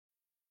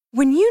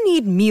When you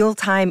need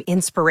mealtime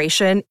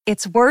inspiration,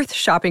 it's worth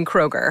shopping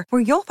Kroger,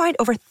 where you'll find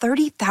over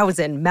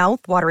 30,000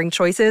 mouth-watering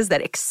choices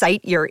that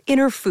excite your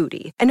inner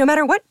foodie. And no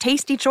matter what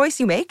tasty choice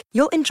you make,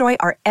 you'll enjoy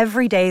our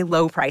everyday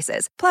low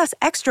prices, plus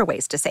extra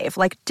ways to save,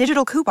 like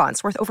digital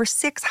coupons worth over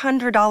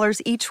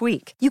 $600 each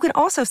week. You can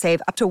also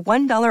save up to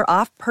 $1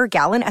 off per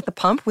gallon at the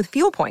pump with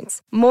fuel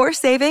points. More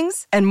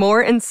savings and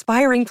more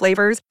inspiring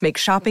flavors make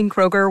shopping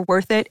Kroger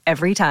worth it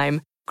every time.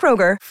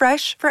 Kroger,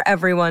 fresh for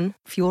everyone.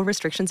 Fuel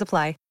restrictions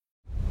apply.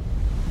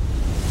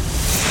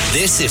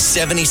 This is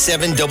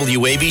 77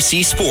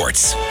 WABC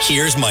Sports.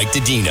 Here's Mike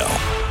Didino.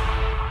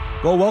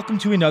 Well, welcome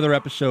to another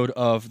episode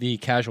of The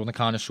Casual and the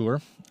Connoisseur.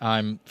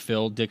 I'm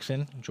Phil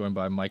Dixon, joined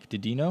by Mike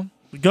Didino.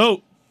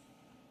 Go.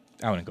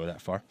 I wouldn't go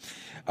that far.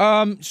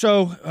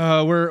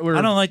 We're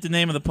I don't like the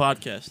name of the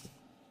podcast.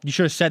 You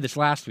should have said this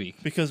last week.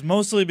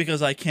 Mostly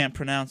because I can't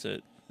pronounce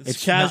it.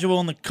 It's not- Casual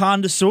and the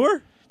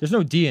Connoisseur? There's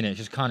no D in it, it's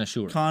just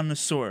connoisseur.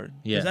 Connoisseur.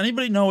 Yeah. Does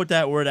anybody know what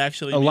that word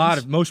actually means? A lot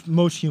of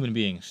most human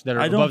beings that are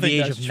I don't above think the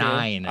age that's of true.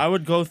 9. I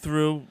would go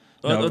through.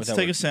 No, Let's that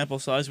take a works. sample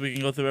size. We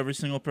can go through every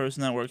single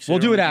person that works We'll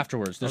here. do it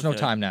afterwards. There's no Okay.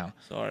 time now.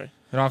 Sorry.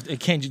 It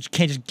can't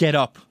just get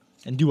up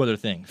and do other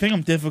things. Think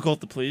I'm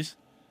difficult to please?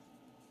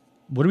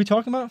 What are we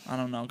talking about? I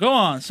don't know. Go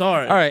on.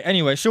 Sorry. All right.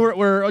 Anyway, so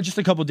we're just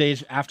a couple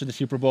days after the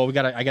Super Bowl.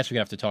 I guess we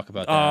have to talk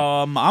about that.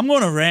 I'm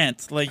going to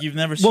rant like you've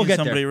never We'll seen get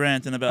somebody there.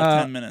 rant in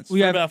about 10 minutes.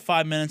 we For have- about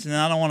 5 minutes, and then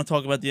I don't want to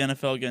talk about the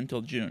NFL again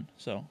until June.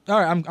 So All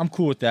right, I'm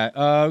cool with that.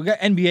 We got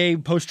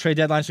NBA post-trade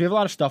deadline, so we have a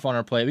lot of stuff on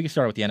our plate. We can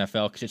start with the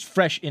NFL because it's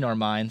fresh in our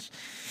minds.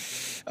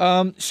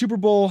 Super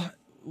Bowl,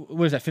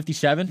 what is that,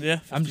 57? Yeah,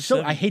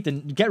 I hate to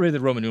get rid of the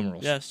Roman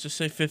numerals. yes, just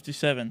say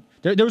 57.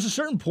 There was a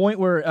certain point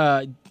where,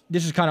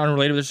 this is kind of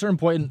unrelated, but there's a certain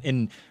point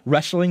in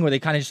wrestling where they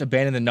kind of just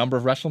abandon the number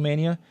of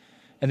WrestleMania,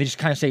 and they just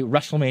kind of say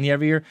WrestleMania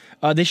every year.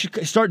 They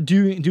should start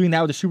doing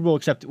that with the Super Bowl,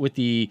 except with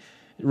the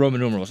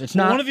Roman numerals. It's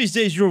not One of these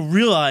days you'll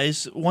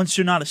realize, once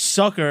you're not a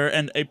sucker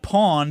and a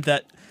pawn,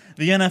 that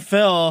the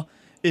NFL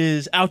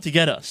is out to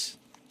get us.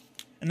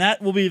 And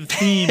that will be the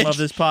theme of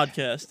this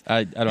podcast.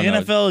 I don't The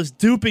know. NFL is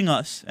duping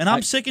us, and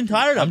I'm sick and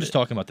tired of it. I'm just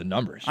talking about the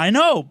numbers. I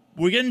know.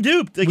 We're getting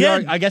duped We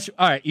again. are, I guess.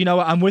 All right. You know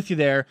what? I'm with you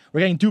there.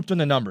 We're getting duped on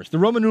the numbers. The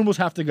Roman numerals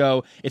have to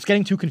go. It's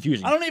getting too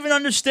confusing. I don't even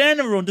understand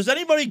the rule. Does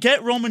anybody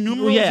get Roman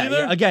numerals yeah, either?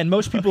 yeah. Again,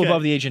 most people Okay.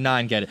 above the age of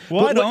 9 get it.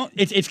 Well, I But don't.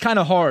 It's kind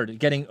of hard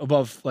getting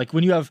above. Like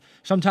when you have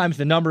sometimes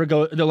the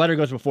letter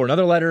goes before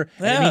another letter.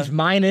 And it Yeah. means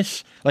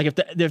minus. Like if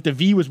the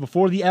V was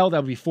before the L,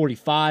 that would be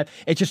 45.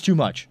 It's just too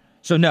much.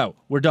 So no,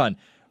 we're done.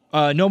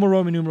 No more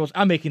Roman numerals.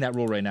 I'm making that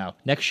rule right now.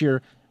 Next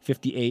year,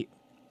 58.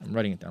 I'm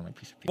writing it down on my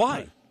piece of paper.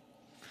 Why?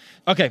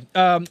 Okay.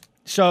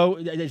 So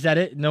is that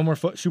it? No more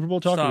Super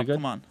Bowl talk? Are we Stop. good?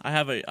 Come on.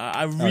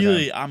 I'm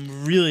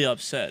really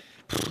upset.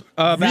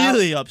 About-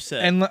 Really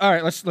upset. And all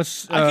right, let's.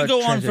 I could go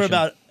on for transition.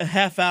 about a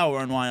half hour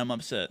on why I'm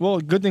upset. Well,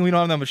 good thing we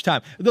don't have that much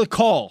time. The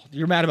call.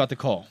 You're mad about the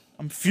call.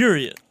 I'm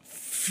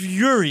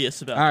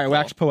furious about All right, the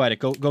wax call. poetic.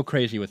 Go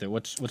crazy with it.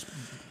 What's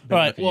All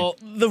right. Well,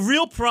 the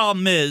real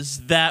problem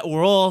is that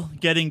we're all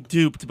getting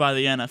duped by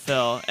the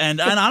NFL,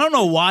 and I don't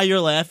know why you're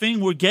laughing.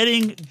 We're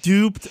getting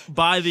duped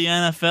by the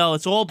NFL.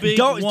 It's all big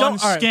Don't- one all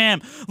right.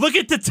 scam. Look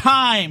at the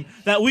time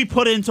that we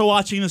put into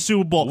watching the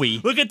Super Bowl. We.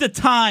 Look at the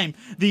time,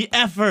 the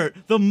effort,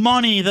 the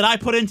money that I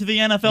put into the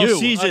NFL You.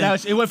 season Now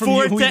it went from for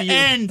you it to to you.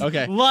 end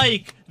Okay.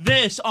 like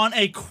this on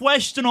a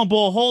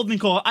questionable holding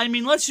call. I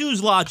mean, let's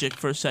use logic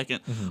for a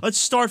second. Mm-hmm. Let's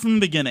start from the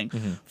beginning.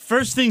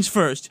 First things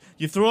first,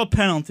 you throw a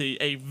penalty,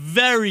 a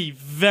very,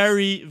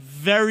 very,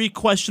 very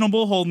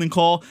questionable holding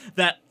call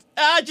that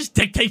just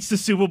dictates the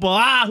Super Bowl.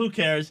 Who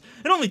cares?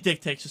 It only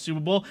dictates the Super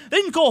Bowl. They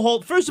didn't call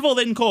hold. First of all,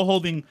 they didn't call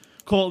holding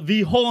call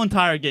the whole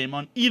entire game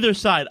on either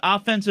side,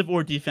 offensive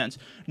or defense.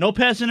 No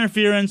pass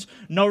interference,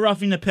 no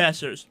roughing the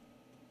passers.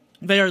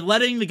 They are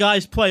letting the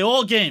guys play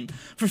all game.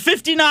 For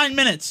 59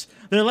 minutes,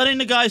 they're letting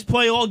the guys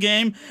play all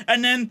game,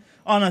 and then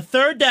on a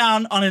third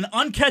down, on an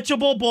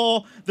uncatchable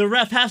ball, the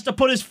ref has to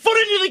put his foot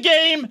into the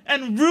game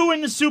and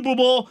ruin the Super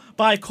Bowl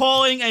by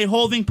calling a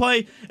holding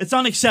play. It's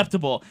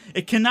unacceptable.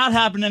 It cannot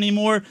happen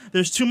anymore.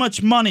 There's too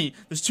much money.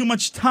 There's too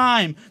much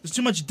time. There's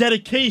too much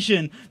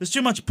dedication. There's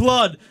too much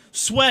blood,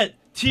 sweat,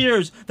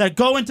 tears that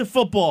go into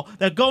football,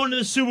 that go into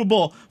the Super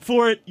Bowl,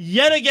 for it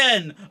yet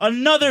again,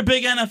 another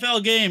big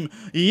NFL game,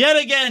 yet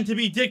again to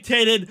be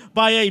dictated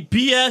by a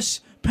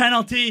BS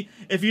penalty.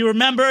 If you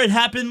remember, it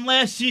happened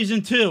last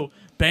season too.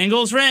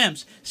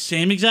 Bengals-Rams,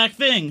 same exact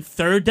thing.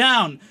 Third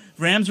down,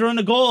 Rams are on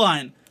the goal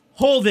line,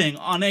 holding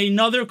on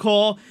another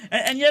call,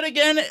 and yet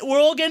again, we're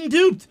all getting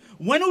duped.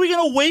 When are we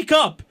going to wake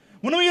up?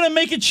 When are we going to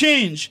make a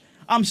change?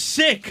 I'm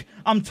sick.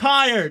 I'm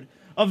tired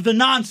of the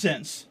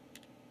nonsense.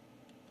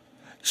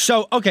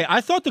 So, okay,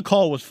 I thought the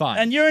call was fine.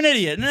 And you're an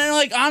idiot. And then,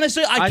 like,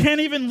 honestly, I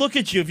can't even look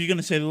at you if you're going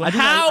to say that. I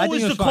think How it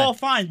is was the call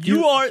fine?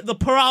 You are the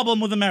problem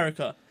with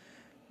America.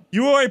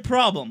 You are a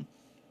problem.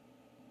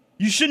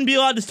 You shouldn't be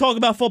allowed to talk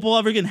about football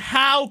ever again.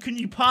 How can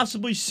you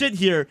possibly sit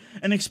here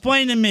and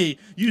explain to me,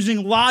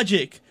 using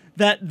logic,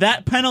 that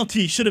that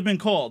penalty should have been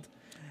called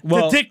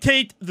to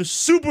dictate the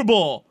Super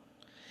Bowl?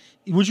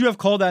 Would you have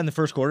called that in the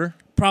first quarter?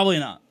 Probably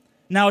not.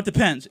 Now it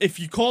depends. If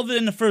you called it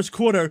in the first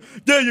quarter,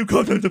 then you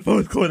called it in the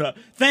fourth quarter.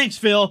 Thanks,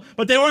 Phil.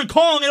 But they weren't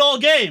calling it all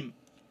game.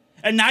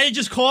 And now you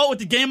just call it with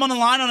the game on the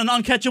line on an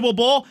uncatchable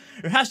ball?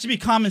 There has to be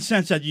common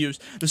sense that's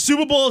used. The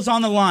Super Bowl is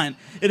on the line.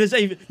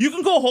 You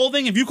can call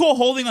holding. If you call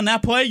holding on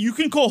that play, you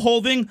can call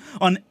holding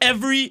on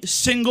every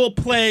single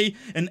play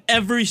in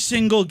every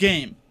single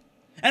game.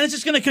 And it's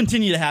just going to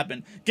continue to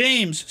happen.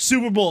 Games,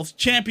 Super Bowls,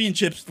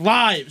 championships,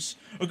 lives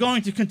are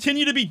going to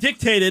continue to be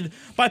dictated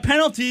by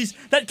penalties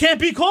that can't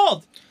be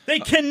called. They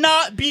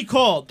cannot be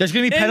called. There's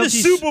going to be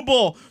penalties in the Super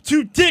Bowl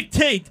to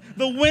dictate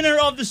the winner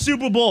of the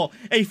Super Bowl.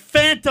 A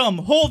phantom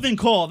holding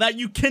call that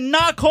you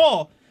cannot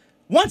call.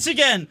 Once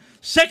again,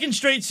 second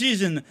straight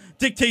season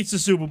dictates the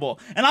Super Bowl.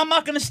 And I'm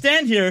not going to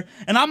stand here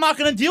and I'm not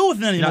going to deal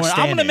with it anymore.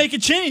 I'm going to make a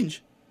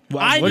change.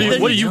 What are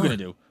you going to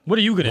do? What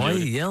are you going to do? Why are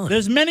you yelling?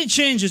 There's many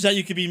changes that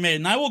you could be made,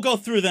 and I will go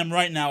through them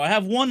right now. I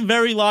have one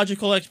very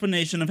logical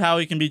explanation of how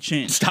it can be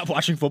changed. Stop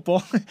watching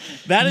football?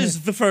 That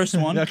is the first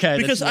one. Okay.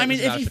 Because,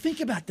 if you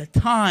think about the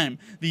time,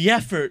 the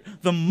effort,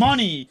 the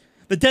money,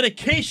 the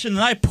dedication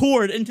that I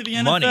poured into the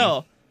NFL.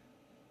 Money.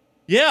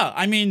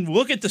 Yeah,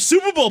 look at the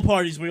Super Bowl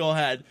parties we all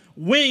had.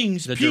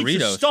 Wings, The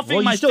pizza, Doritos.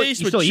 stuffing my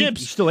face with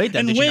chips, you still ate them,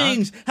 and did you not?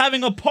 wings,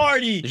 having a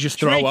party, Did you just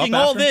throw up drinking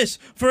all after? this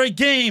for a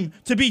game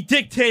to be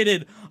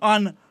dictated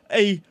on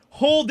a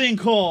holding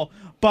call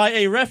by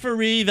a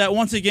referee that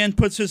once again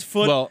puts his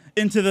foot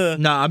into the...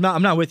 No, I'm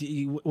not with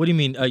you. What do you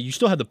mean? You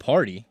still had the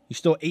party. You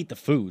still ate the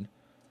food.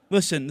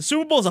 Listen, the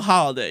Super Bowl is a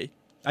holiday.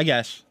 I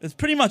guess. It's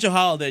pretty much a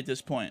holiday at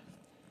this point.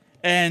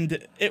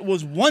 And it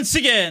was once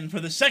again, for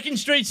the second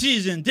straight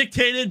season,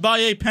 dictated by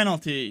a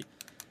penalty.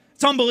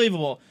 It's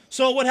unbelievable.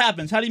 So what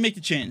happens? How do you make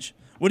the change?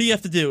 What do you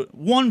have to do?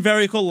 One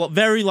very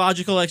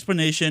logical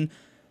explanation.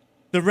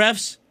 The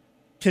refs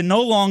can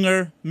no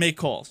longer make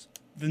calls.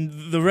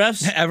 The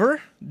refs...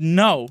 Ever?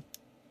 No.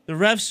 The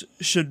refs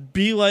should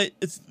be like...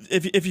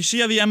 If you see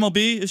how the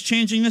MLB is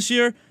changing this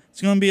year,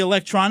 it's going to be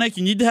electronic.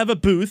 You need to have a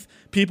booth,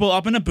 people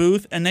up in a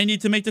booth, and they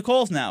need to make the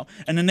calls now.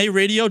 And then they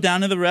radio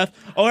down to the ref.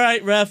 All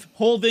right, ref,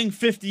 holding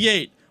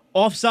 58.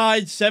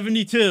 Offside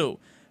 72.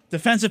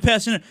 Defensive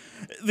pass.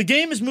 The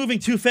game is moving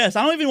too fast.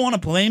 I don't even want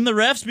to blame the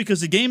refs because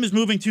the game is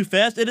moving too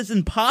fast. It is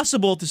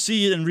impossible to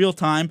see it in real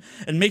time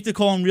and make the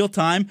call in real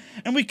time.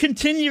 And we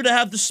continue to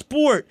have the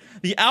sport,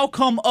 the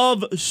outcome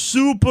of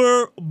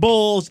Super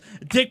Bowls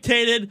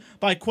dictated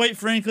by, quite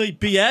frankly,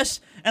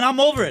 BS. And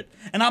I'm over it.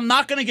 And I'm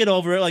not going to get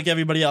over it like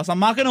everybody else. I'm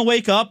not going to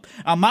wake up.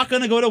 I'm not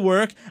going to go to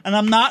work. And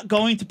I'm not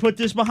going to put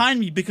this behind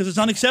me because it's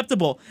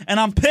unacceptable.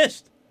 And I'm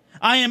pissed.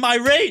 I am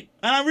irate.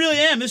 And I really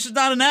am. This is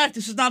not an act.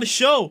 This is not a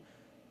show.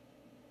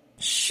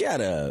 Shut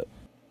up.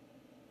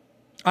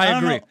 I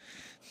agree.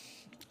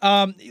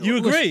 You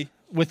agree?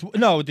 With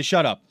the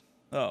shut up.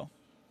 Oh.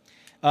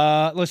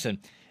 Listen,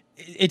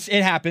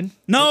 it happened.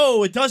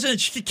 No, it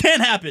doesn't. It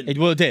can't happen. It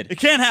did. It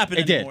can't happen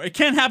It anymore. did. It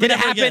can't happen Did it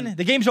ever happen? again.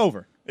 The game's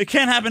over. It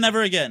can't happen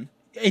ever again.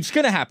 It's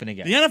gonna happen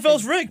again. The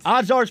NFL's rigged.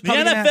 Odds are it's the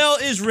probably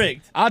NFL is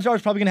rigged. Odds are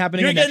it's probably gonna happen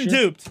You're again. getting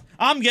duped.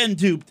 I'm getting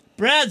duped.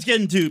 Brad's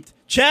getting duped.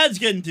 Chad's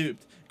getting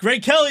duped.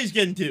 Greg Kelly's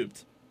getting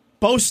duped.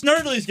 Bo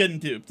Snerdley's getting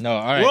duped. No,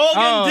 all right. We're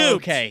all getting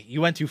duped. Okay,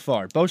 you went too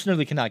far. Bo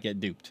Snerdley cannot get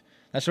duped.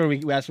 That's where we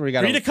got.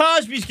 Rita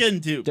Cosby's getting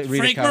duped.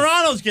 Frank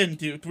Morano's getting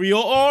duped. We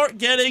all are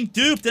getting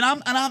duped, and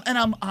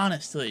I'm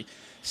honestly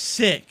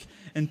sick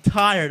and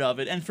tired of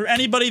it. And for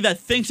anybody that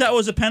thinks that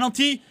was a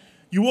penalty,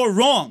 you are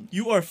wrong.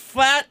 You are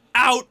flat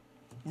out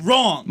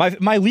wrong.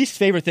 My least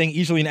favorite thing,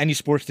 easily in any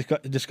sports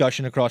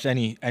discussion across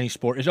any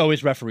sport, is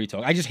always referee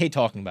talk. I just hate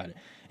talking about it.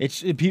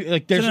 It's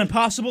an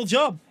impossible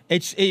job.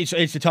 It's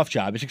a tough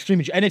job. It's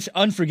extremely, and it's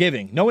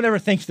unforgiving. No one ever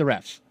thanks the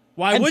refs.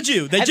 Why would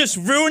you? They just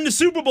ruined the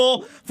Super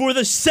Bowl for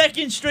the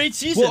second straight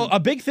season. Well, a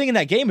big thing in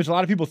that game is a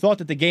lot of people thought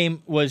that the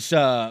game was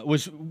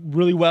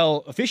really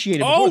well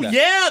officiated. Oh, before that.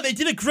 yeah, they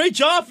did a great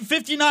job for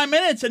 59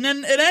 minutes, and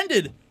then it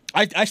ended.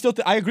 I still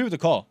I agree with the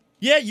call.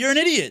 Yeah, you're an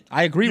idiot.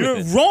 I agree with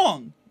it. You're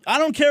wrong. I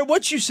don't care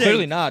what you say.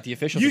 Clearly not. The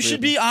officials. You should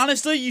be,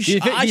 honestly, you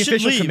should. The I should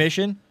official leave.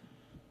 commission.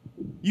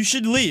 You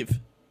should leave.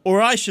 Or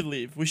I should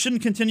leave. We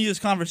shouldn't continue this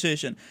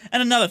conversation.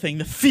 And another thing,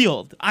 the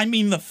field.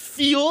 The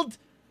field.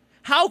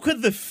 How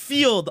could the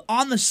field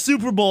on the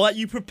Super Bowl that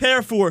you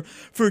prepare for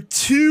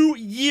 2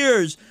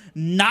 years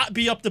not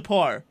be up to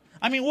par?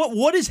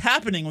 What is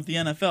happening with the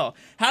NFL?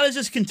 How does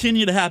this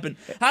continue to happen?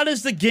 How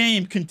does the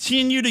game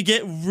continue to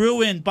get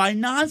ruined by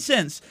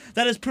nonsense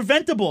that is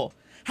preventable?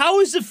 How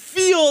is the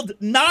field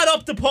not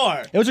up to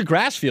par? It was a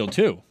grass field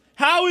too.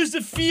 How is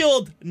the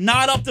field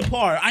not up to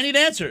par? I need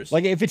answers.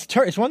 Like if it's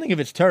turf, it's one thing if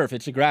it's turf.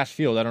 It's a grass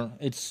field.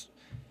 It's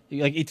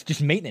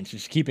just maintenance,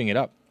 just keeping it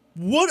up.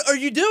 What are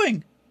you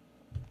doing?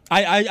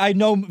 I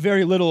know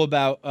very little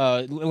about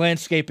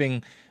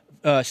landscaping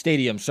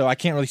stadiums, so I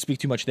can't really speak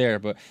too much there.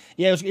 But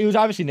yeah, it was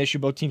obviously an issue.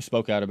 Both teams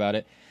spoke out about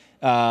it.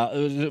 It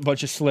was a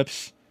bunch of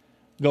slips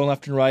going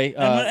left and right.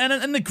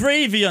 And the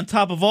gravy on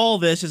top of all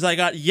this is I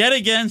got yet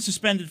again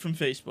suspended from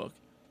Facebook.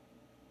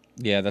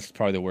 Yeah, that's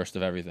probably the worst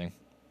of everything.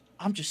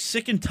 I'm just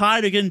sick and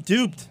tired of getting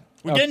duped.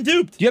 We're getting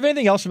duped. Do you have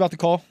anything else about the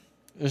call?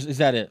 Is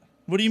that it?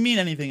 What do you mean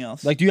anything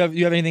else? Like, do you have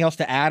anything else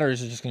to add, or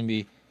is it just going to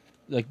be?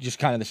 Like just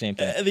kind of the same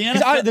thing. The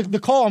 'Cause NFL the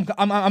call,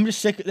 I'm just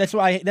sick. That's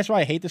why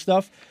I hate this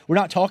stuff. We're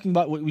not talking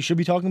about what we should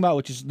be talking about,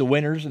 which is the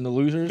winners and the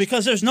losers.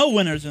 Because there's no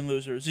winners and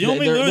losers. The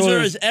only There loser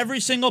is- is every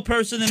single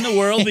person in the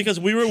world because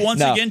we were once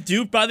No. again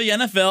duped by the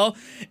NFL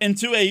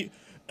into a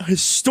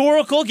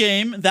historical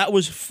game that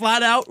was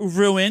flat out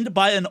ruined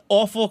by an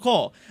awful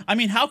call. I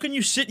mean, how can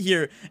you sit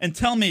here and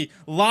tell me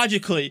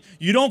logically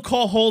you don't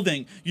call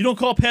holding, you don't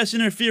call pass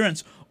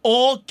interference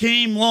all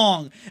game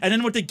long, and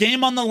then with the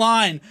game on the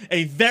line,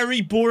 a very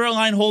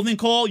borderline holding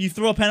call, you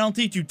throw a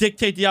penalty to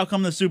dictate the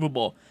outcome of the Super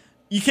Bowl?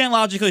 You can't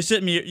logically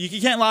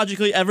you can't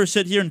logically ever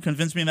sit here and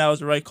convince me that was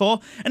the right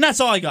call, and that's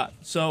all I got.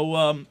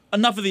 So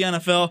enough of the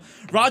NFL.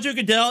 Roger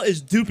Goodell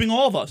is duping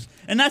all of us,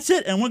 and that's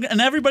it.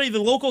 And everybody, the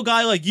local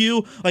guy like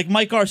you, like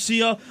Mike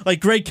Garcia, like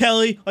Greg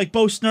Kelly, like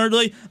Bo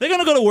Snerdley, they're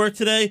gonna go to work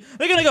today.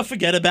 They're gonna go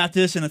forget about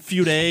this in a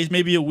few days,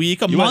 maybe a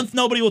week, a month.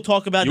 Nobody will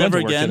talk about it ever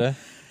again. Today?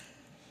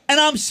 And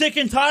I'm sick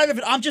and tired of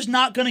it. I'm just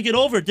not going to get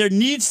over it. There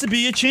needs to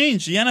be a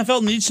change. The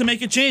NFL needs to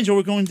make a change, or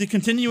we're going to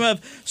continue to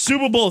have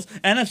Super Bowls,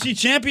 NFC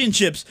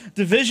championships,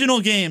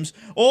 divisional games,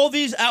 all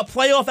these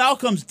playoff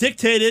outcomes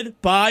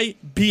dictated by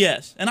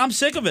BS. And I'm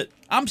sick of it.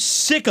 I'm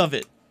sick of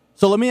it.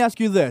 So let me ask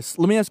you this.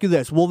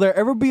 Will there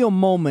ever be a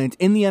moment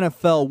in the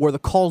NFL where the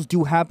calls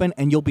do happen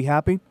and you'll be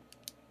happy?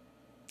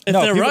 If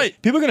they're people,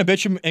 right. People are going to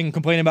bitch and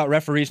complain about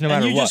referees no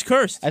matter what. And you just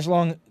cursed. That's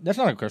not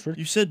a curse word.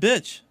 You said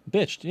bitch.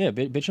 Bitched. Yeah,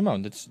 bitch and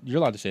moan. You're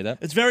allowed to say that.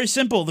 It's very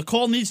simple. The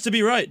call needs to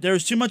be right.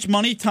 There's too much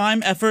money,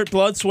 time, effort,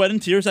 blood, sweat,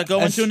 and tears that go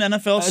into an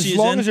NFL season. As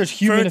long as there's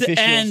human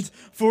officials.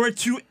 For it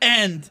to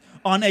end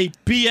on a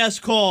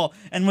BS call.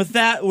 And with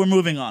that, we're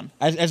moving on.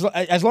 As long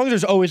as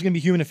there's always going to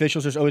be human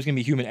officials, there's always going to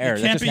be human error.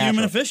 It can't That's be just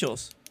human natural.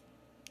 officials.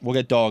 We'll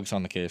get dogs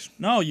on the case.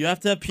 No, you have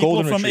to have people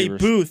Golden from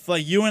retrievers. a booth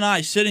like you and I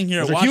sitting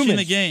here Those are watching humans.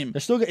 the game.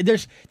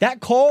 There's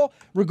that call.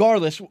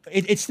 Regardless,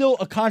 it's still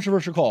a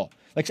controversial call.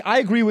 Like I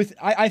agree with.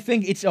 I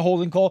think it's a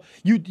holding call.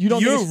 You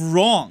don't. You're think it's,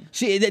 wrong.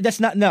 See, that's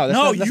not. No, that's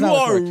No, not, that's you not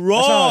how are this works. That's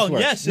not how this wrong.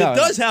 works. Yes, No, it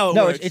does how it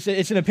no, works.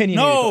 It's an opinion.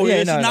 No, Yeah,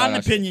 it's no, not no,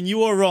 an opinion.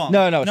 You are wrong.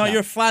 No, it's not.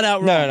 you're flat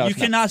out wrong. No, you it's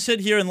not. cannot sit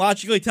here and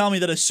logically tell me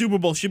that a Super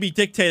Bowl should be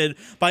dictated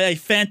by a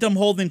phantom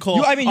holding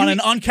call on an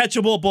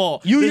uncatchable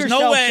ball. You There's no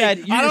yourself way. said-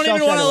 you I don't yourself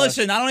even want said to it was.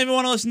 listen. I don't even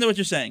want to listen to what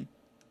you're saying.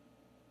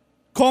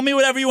 Call me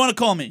whatever you want to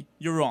call me.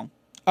 You're wrong.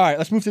 All right,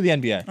 let's move to the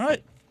NBA. All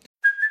right.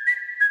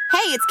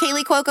 Hey, it's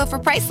Kaylee Cuoco for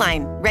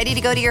Priceline. Ready to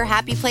go to your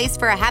happy place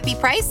for a happy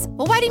price?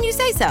 Well, why didn't you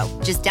say so?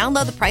 Just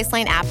download the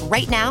Priceline app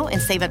right now and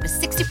save up to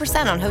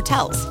 60% on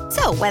hotels.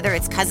 So whether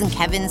it's Cousin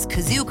Kevin's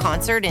Kazoo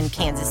Concert in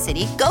Kansas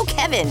City, go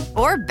Kevin,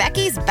 or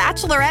Becky's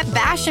Bachelorette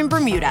Bash in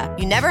Bermuda,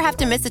 you never have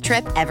to miss a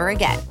trip ever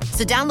again.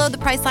 So download the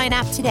Priceline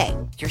app today.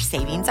 Your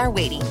savings are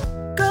waiting.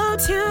 Go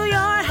to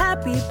your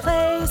happy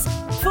place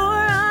for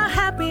a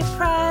happy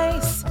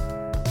price.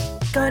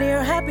 Go to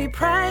your happy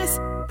price,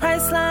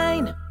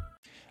 Priceline.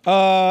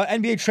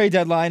 NBA trade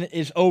deadline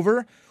is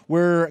over.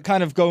 We're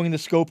kind of going in the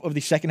scope of the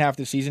second half of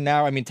the season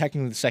now. I mean,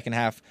 technically the second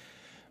half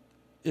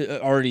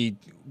already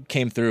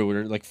came through.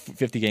 We're like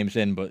 50 games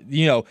in, but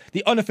the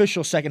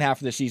unofficial second half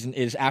of the season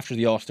is after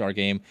the All-Star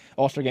game.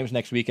 All-Star game's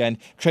next weekend.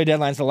 Trade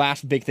deadline's the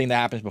last big thing that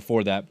happens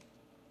before that.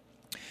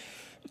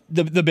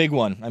 The big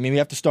one. I mean, we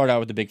have to start out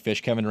with the big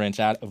fish. Kevin Durant's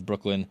out of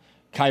Brooklyn.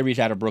 Kyrie's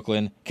out of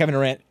Brooklyn. Kevin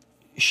Durant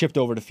shipped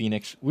over to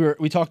Phoenix.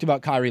 We talked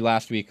about Kyrie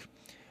last week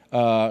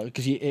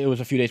because it was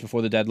a few days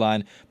before the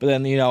deadline. But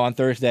then, on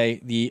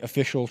Thursday, the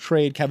official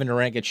trade, Kevin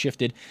Durant gets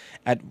shifted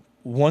at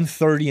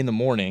 1:30 in the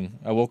morning.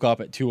 I woke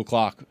up at 2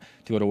 o'clock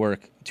to go to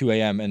work, 2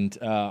 a.m., and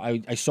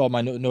I saw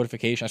my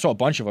notification. I saw a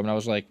bunch of them, and I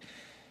was like,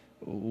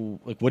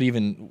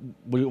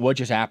 what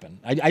just happened?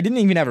 I didn't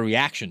even have a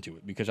reaction to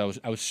it because I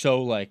was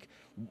so like,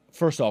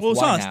 first off, Well, it's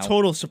why not now? a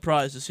total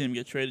surprise to see him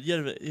get traded.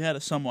 You had to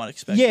somewhat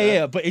expect that.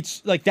 Yeah, but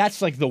it's like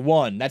that's like the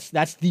one. That's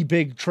the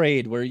big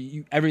trade where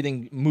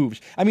everything moves.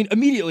 I mean,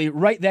 immediately,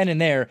 right then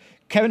and there,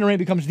 Kevin Durant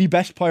becomes the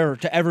best player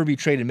to ever be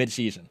traded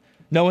midseason.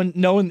 No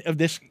one of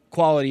this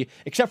quality,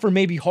 except for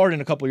maybe Harden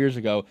a couple years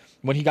ago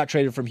when he got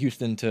traded from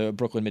Houston to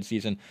Brooklyn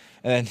midseason,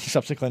 and then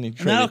subsequently And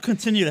traded. that'll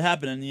continue to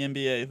happen in the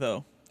NBA,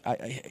 though.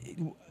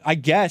 I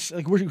guess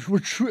like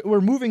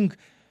we're moving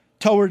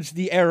towards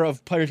the era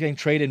of players getting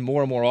traded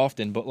more and more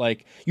often, but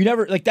like you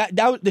never like that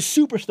the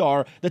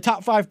superstar, the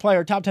top 5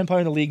 player, top 10 player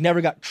in the league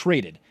never got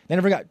traded. They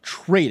never got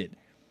traded.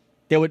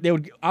 They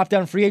would opt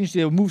out in free agency.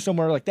 They would move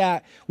somewhere like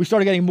that. We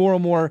started getting more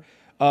and more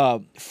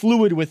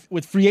fluid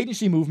with free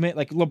agency movement.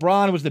 Like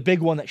LeBron was the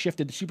big one that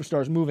shifted the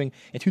superstars moving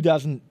in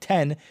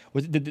 2010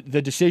 with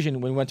the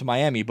decision when we went to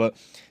Miami. But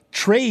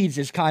trades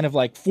is kind of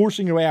like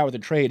forcing your way out with a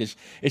trade is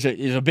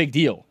a big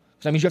deal.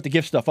 So that means you have to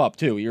give stuff up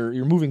too.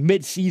 You're moving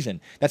mid-season.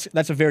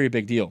 That's a very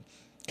big deal.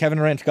 Kevin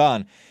Durant's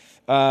gone.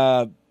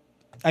 I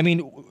mean,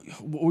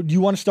 do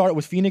you want to start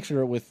with Phoenix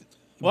or with?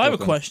 Well, I have a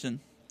Brooklyn? question.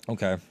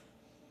 Okay.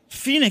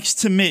 Phoenix,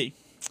 to me,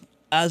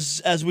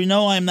 as we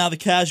know, I am now the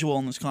casual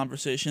in this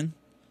conversation.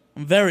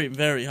 I'm very,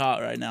 very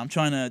hot right now. I'm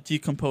trying to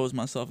decompose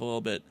myself a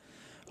little bit.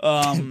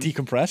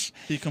 Decompress.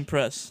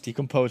 Decompress.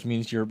 Decompose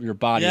means your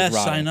body is Yes,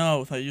 rotting. I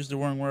know. If I used the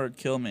wrong word,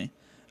 kill me.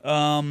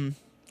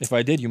 If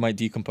I did, you might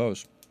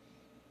decompose.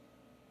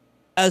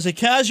 as a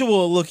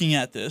casual looking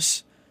at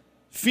this,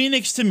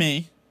 Phoenix to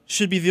me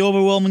should be the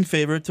overwhelming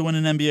favorite to win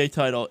an NBA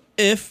title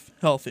if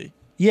healthy.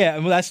 Yeah,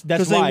 well, that's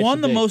Because why they won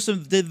it's the big. most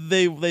of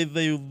they led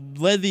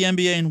the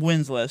NBA in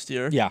wins last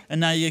year. Yeah. And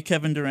now you get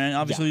Kevin Durant.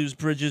 Obviously, it was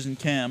Bridges and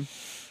Cam.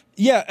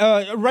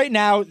 Yeah, right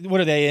now, what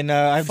are they in?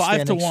 I have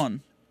 5-1.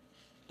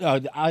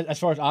 As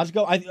far as odds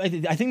go, I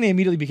think they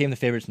immediately became the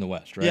favorites in the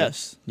West, right?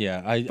 Yes.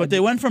 Yeah, But they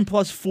went from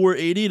plus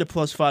 480 to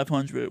plus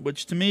 500,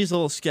 which to me is a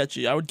little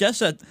sketchy. I would guess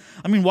that.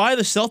 I mean, why are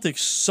the Celtics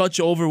such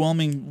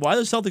overwhelming? Why are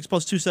the Celtics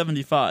plus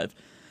 275?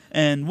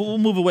 And we'll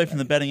move away from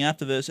the betting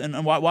after this.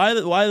 And why are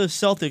the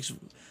Celtics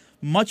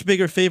much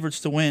bigger favorites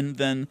to win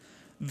than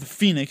the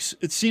Phoenix?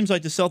 It seems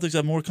like the Celtics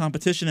have more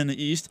competition in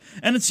the East,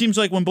 and it seems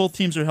like when both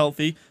teams are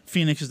healthy,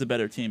 Phoenix is the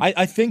better team.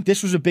 I think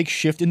this was a big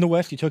shift in the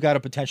West. You took out a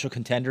potential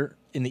contender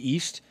in the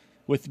East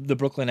with the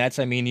Brooklyn Nets.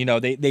 I mean,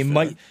 they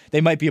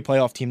might be a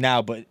playoff team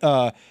now, but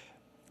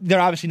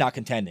they're obviously not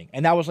contending.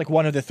 And that was like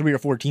one of the 3 or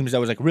 4 teams that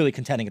was like really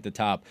contending at the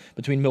top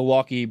between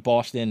Milwaukee,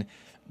 Boston,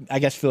 I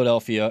guess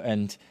Philadelphia,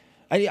 and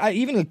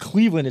even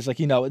Cleveland is like,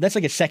 that's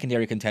like a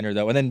secondary contender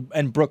though,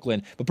 and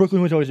Brooklyn. But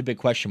Brooklyn was always a big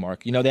question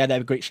mark. They had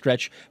that great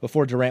stretch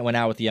before Durant went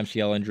out with the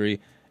MCL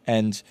injury,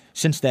 and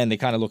since then they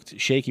kind of looked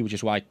shaky, which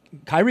is why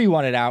Kyrie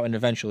wanted out, and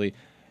eventually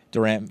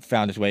Durant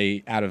found his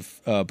way out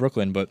of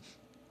Brooklyn. But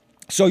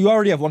so you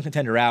already have one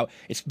contender out.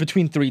 It's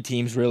between 3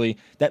 teams really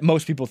that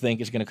most people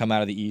think is going to come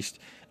out of the East.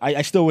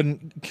 I still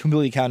wouldn't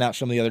completely count out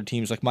some of the other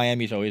teams. Like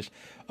Miami's always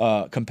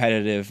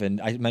competitive,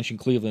 and I mentioned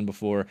Cleveland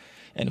before,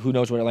 and who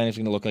knows what Atlanta's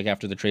going to look like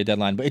after the trade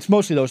deadline. But it's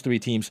mostly those 3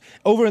 teams.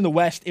 Over in the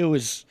West, it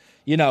was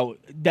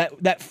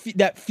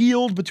that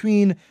field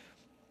between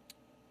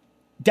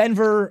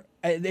Denver.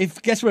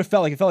 Guess what it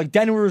felt like? It felt like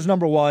Denver was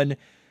number 1.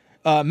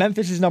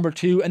 Memphis is number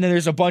 2, and then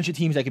there's a bunch of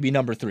teams that could be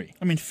number 3.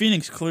 I mean,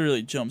 Phoenix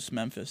clearly jumps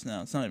Memphis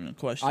now. It's not even a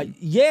question.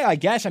 I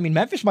guess. I mean,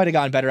 Memphis might have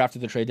gotten better after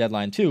the trade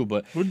deadline too,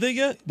 but who did they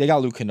get? They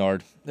got Luke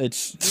Kennard.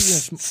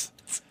 It's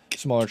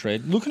smaller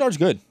trade. Luke Kennard's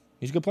good.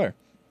 He's a good player.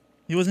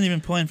 He wasn't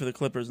even playing for the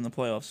Clippers in the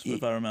playoffs,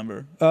 if I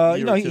remember.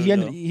 No, he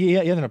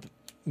ended up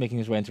making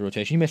his way into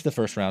rotation. He missed the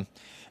first round,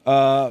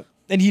 and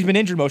he's been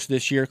injured most of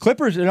this year.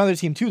 Clippers, another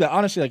team too that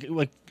honestly,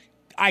 like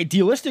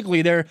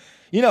idealistically, they're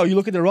you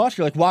look at their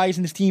roster, like why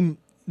isn't this team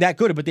that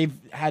good? But they've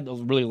had a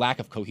really lack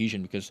of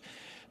cohesion because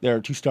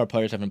their 2 star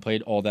players haven't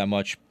played all that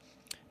much.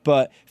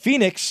 But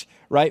Phoenix,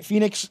 right?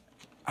 Phoenix,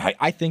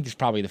 I think is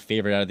probably the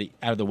favorite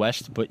out of the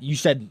West. But you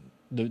said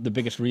the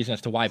biggest reason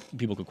as to why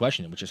people could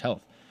question it, which is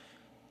health.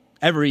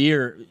 Every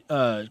year,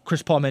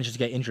 Chris Paul manages to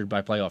get injured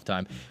by playoff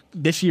time.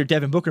 This year,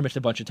 Devin Booker missed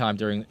a bunch of time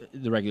during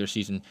the regular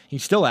season.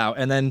 He's still out.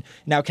 And then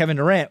now Kevin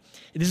Durant.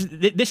 This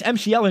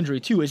MCL injury,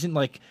 too,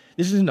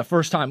 isn't a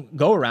first-time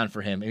go-around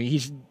for him. I mean,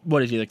 he's,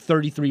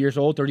 33 years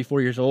old,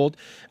 34 years old?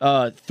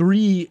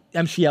 3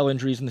 MCL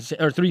injuries,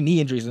 or 3 knee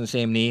injuries in the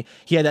same knee.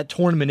 He had that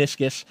torn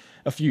meniscus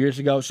a few years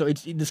ago. So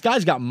this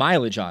guy's got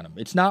mileage on him.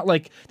 It's not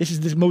like this is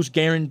the most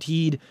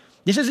guaranteed.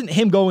 This isn't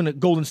him going to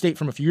Golden State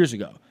from a few years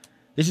ago.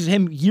 This is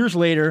him years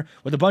later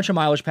with a bunch of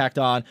mileage packed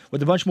on,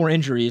 with a bunch more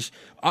injuries.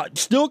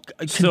 Still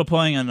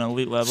playing at an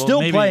elite level.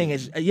 Still playing.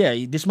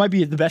 This might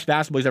be the best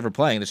basketball he's ever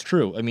playing. That's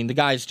true. I mean, the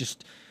guy's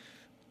just...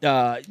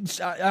 I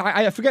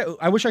forget.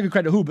 I wish I could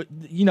credit who, but,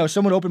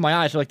 someone opened my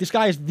eyes. So, this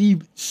guy is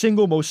the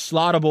single most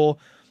slottable,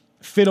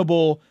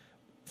 fittable,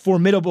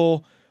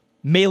 formidable,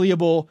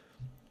 malleable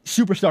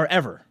superstar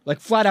ever.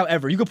 Flat out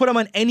ever. You could put him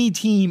on any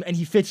team, and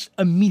he fits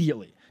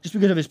immediately just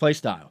because of his play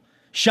style.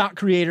 Shot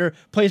creator,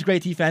 plays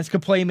great defense,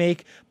 could play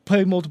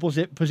multiple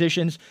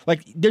positions.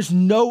 There's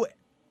no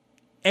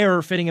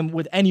error fitting him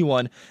with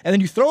anyone. And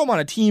then you throw him on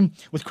a team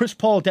with Chris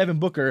Paul, Devin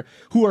Booker,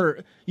 who are,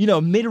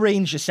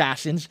 mid-range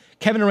assassins.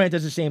 Kevin Durant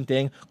does the same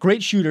thing.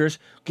 Great shooters.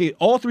 Okay,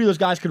 all 3 of those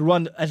guys could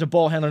run as a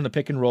ball handler in the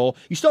pick and roll.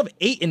 You still have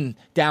Ayton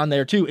down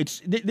there, too.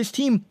 It's this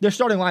team, their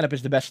starting lineup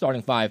is the best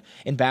starting 5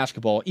 in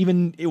basketball,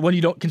 even when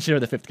you don't consider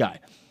the 5th guy.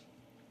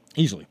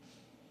 Easily.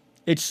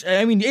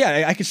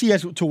 I can see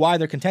as to why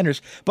they're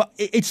contenders, but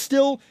there's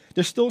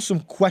still some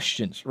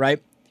questions,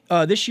 right?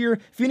 This year,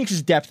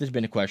 Phoenix's depth has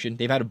been a question.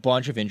 They've had a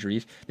bunch of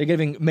injuries. They're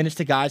giving minutes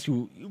to guys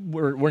who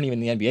weren't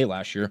even in the NBA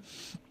last year.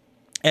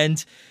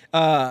 And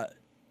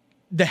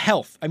the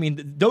health. I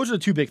mean, those are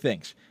the 2 big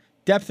things.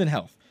 Depth and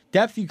health.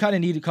 Depth, you kind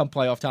of need to come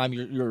playoff time.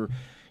 Your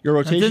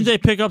rotation. Didn't they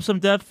pick up some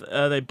depth?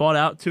 They bought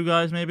out 2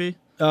 guys, maybe?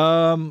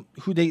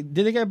 Did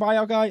they get a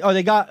buyout guy? Oh,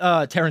 they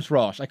got Terrence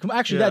Ross.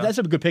 That's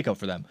a good pickup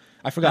for them.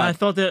 I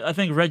forgot. And I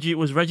think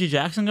Reggie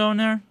Jackson going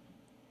there?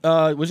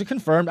 Was it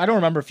confirmed? I don't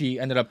remember if he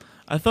ended up.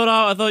 I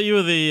thought you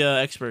were the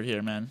expert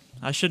here, man.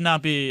 I should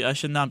not be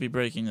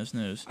breaking this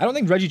news. I don't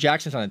think Reggie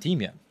Jackson's on the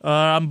team yet.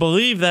 I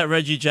believe that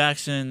Reggie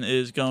Jackson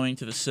is going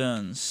to the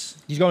Suns.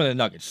 He's going to the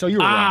Nuggets. So you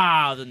were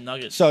wrong. The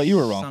Nuggets. So you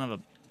were wrong. Son of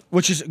a...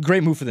 Which is a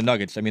great move for the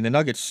Nuggets. I mean, the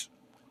Nuggets,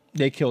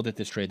 they killed it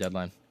this trade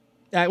deadline.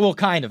 Well,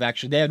 kind of,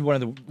 actually. They had one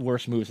of the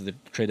worst moves of the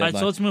trade deadline. All right,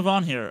 so let's move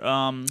on here.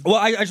 Well,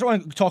 I just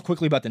want to talk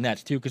quickly about the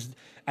Nets, too, because,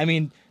 I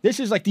mean, this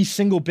is the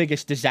single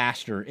biggest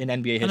disaster in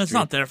NBA history. And it's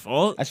not their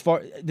fault. As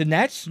far the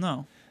Nets?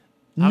 No.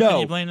 How no, can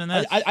you blame the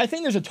Nets? I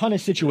think there's a ton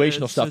of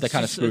situational stuff that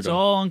kind of screwed It's him.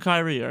 all on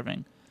Kyrie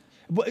Irving.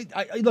 But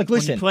look, When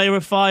listen. you play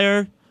with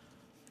fire,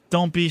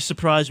 don't be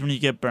surprised when you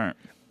get burnt.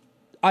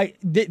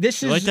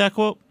 This You is like that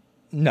quote?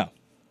 no.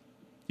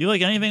 You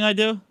like anything I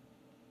do?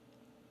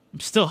 I'm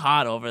still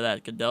hot over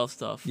that Goodell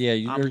stuff. Yeah,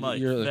 I'm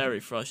very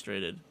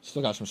frustrated.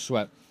 Still got some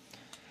sweat.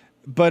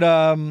 But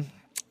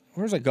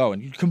where's that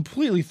going? You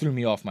completely threw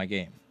me off my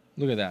game.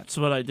 Look at that. That's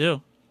what I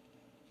do.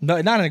 No,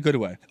 not in a good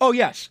way. Oh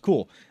yes,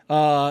 cool.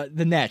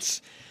 The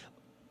Nets.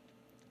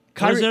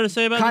 What is there to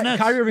say about the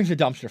Nets? Kyrie Irving's a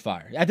dumpster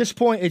fire. At this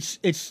point,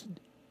 it's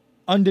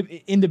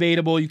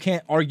indebatable. You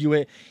can't argue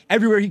it.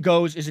 Everywhere he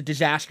goes is a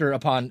disaster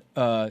upon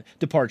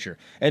departure.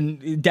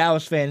 And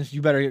Dallas fans,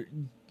 you better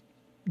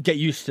get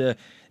used to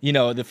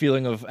the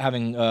feeling of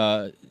having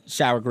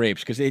sour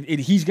grapes because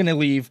he's going to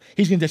leave.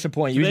 He's going to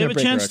disappoint you. Do they have a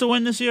chance to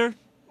win this year?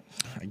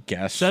 I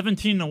guess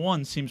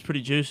 17-1 seems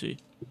pretty juicy.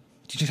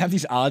 Do you just have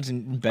these odds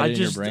embedded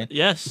in your brain?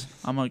 Yes,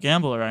 I'm a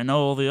gambler. I know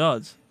all the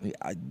odds.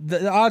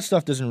 The odd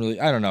stuff doesn't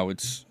really. I don't know.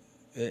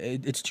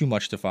 It's too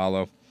much to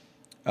follow.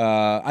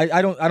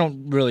 I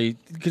don't really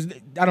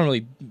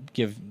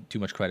give too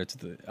much credit to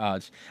the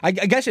odds. I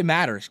guess it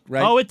matters,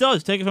 right? Oh, it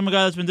does. Take it from a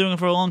guy that's been doing it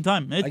for a long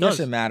time. I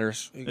guess it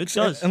matters. It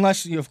does.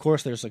 Unless, of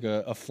course, there's like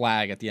a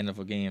flag at the end of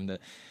a game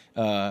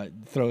that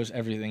throws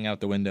everything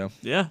out the window.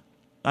 Yeah.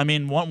 I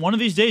mean, one of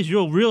these days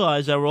you'll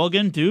realize that we're all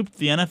getting duped.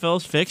 The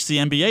NFL's fixed. The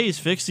NBA is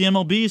fixed. The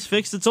MLB is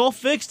fixed. It's all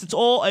fixed. It's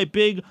all a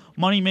big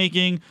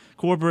money-making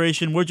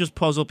corporation. We're just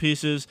puzzle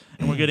pieces,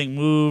 and we're getting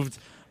moved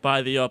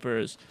by the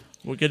uppers.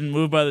 We're getting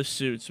moved by the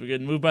suits. We're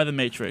getting moved by the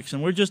Matrix,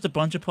 and we're just a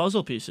bunch of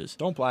puzzle pieces.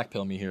 Don't black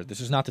pill me here. This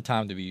is not the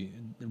time to be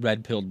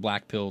red pilled,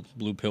 black pilled,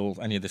 blue pilled,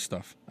 any of this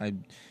stuff.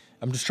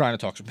 I'm just trying to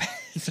talk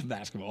some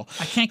basketball.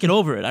 I can't get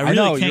over it. I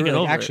know, really can't you're get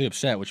over actually it.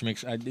 upset, which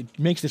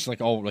makes this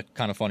like all like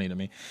kind of funny to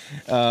me.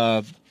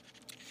 I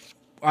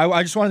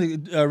just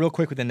wanted to real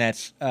quick with the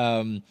Nets.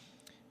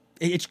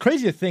 It's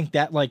crazy to think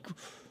that like.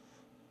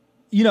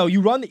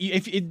 You run.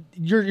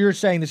 You're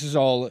saying this is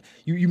all.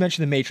 You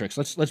mentioned the Matrix.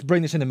 Let's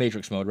bring this into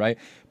Matrix mode, right?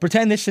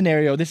 Pretend this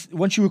scenario.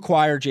 Once you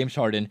acquire James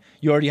Harden,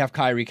 you already have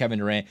Kyrie, Kevin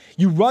Durant.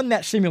 You run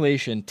that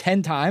simulation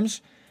 10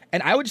 times,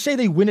 and I would say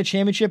they win a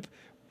championship,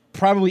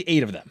 probably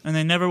 8 of them. And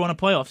they never won a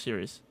playoff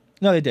series.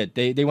 No, they did.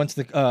 They went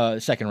to the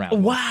second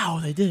round. Wow,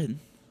 they did.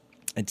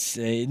 It's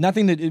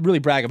nothing to really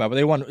brag about, but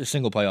they won a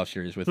single playoff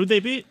series with. Who'd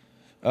they beat?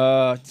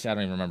 I don't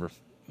even remember.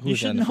 You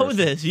should know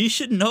this. You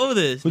should know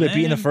this. Who they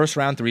beat in the first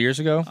round 3 years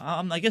ago?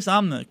 I guess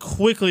I'm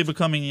quickly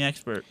becoming the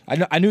expert.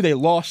 I knew they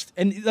lost,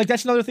 and like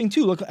that's another thing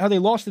too. Look how they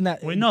lost in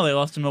that. We know they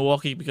lost to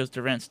Milwaukee because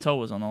Durant's toe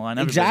was on the line.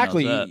 Everybody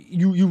Exactly. knows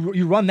that.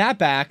 You run that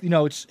back.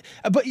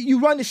 But you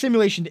run the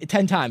simulation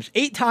 10 times.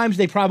 8 times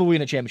they probably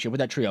win a championship with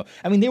that trio.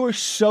 I mean, they were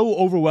so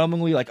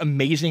overwhelmingly like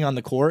amazing on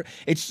the court.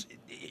 It's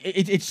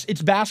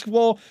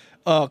basketball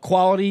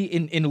quality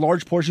in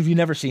large portions you've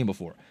never seen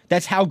before.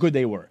 That's how good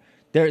they were.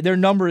 Their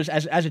numbers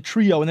as a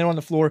trio when they're on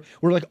the floor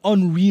were like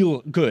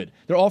unreal good.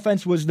 Their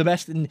offense was the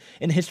best in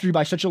history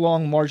by such a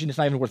long margin it's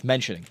not even worth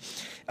mentioning.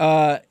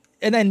 And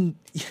then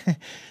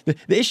the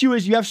issue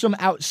is you have some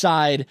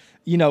outside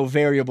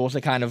variables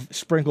that kind of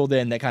sprinkled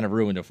in that kind of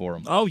ruined it for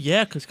them. Oh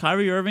yeah, because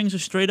Kyrie Irving's a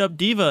straight up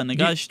diva and the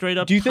guy's straight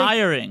up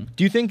tiring.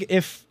 Do you think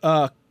if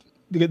the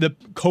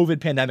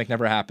COVID pandemic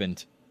never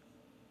happened,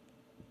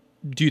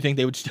 do you think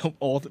they would still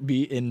all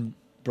be in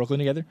Brooklyn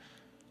together?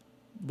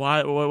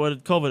 Why? What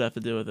did COVID have to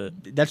do with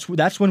it?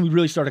 That's when we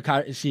really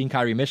started seeing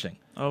Kyrie missing.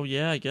 Oh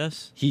yeah, I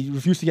guess he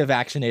refused to get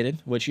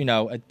vaccinated, which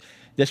at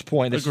this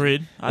point,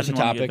 agreed. I didn't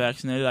want to get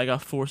vaccinated. I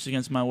got forced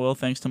against my will,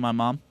 thanks to my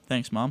mom.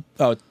 Thanks, Mom.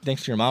 Oh,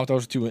 thanks to your mom. That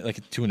was to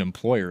an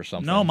employer or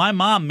something. No, my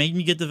mom made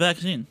me get the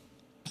vaccine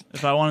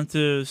if I wanted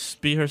to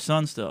be her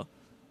son still,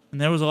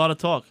 and there was a lot of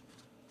talk.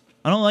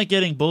 I don't like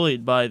getting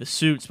bullied by the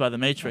suits, by the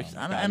Matrix.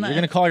 You're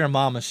going to call your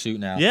mom a suit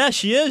now. Yeah,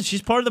 she is.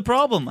 She's part of the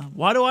problem.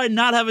 Why do I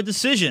not have a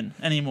decision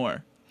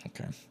anymore?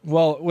 Okay.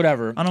 Well,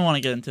 whatever. I don't want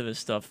to get into this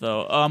stuff,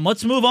 though.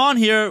 Let's move on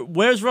here.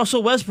 Where's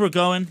Russell Westbrook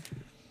going?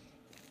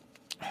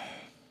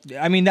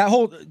 I mean, that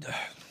whole...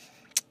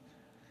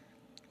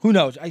 Who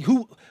knows?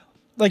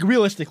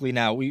 Realistically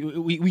now,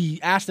 we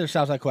asked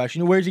ourselves that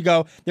question. Where's he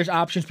go? There's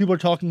options. People are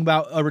talking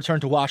about a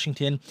return to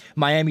Washington.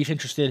 Miami's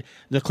interested.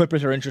 The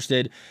Clippers are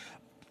interested.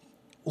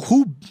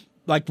 Who,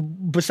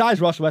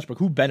 besides Russell Westbrook,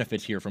 who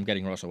benefits here from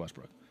getting Russell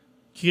Westbrook?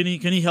 Can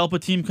he help a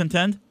team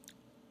contend?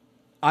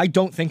 I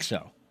don't think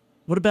so.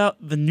 What about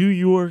the New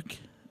York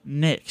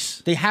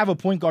Knicks? They have a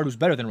point guard who's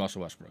better than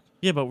Russell Westbrook.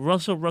 Yeah, but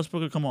Russell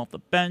Westbrook could come off the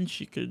bench.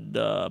 He could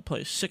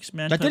play a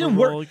 6-man that type didn't of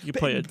work. role. He could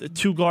play a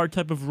 2-guard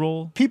type of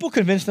role. People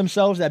convinced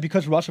themselves that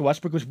because Russell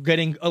Westbrook was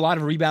getting a lot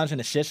of rebounds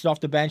and assists off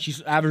the bench,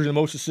 he's averaging the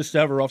most assists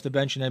ever off the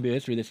bench in NBA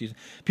history this season.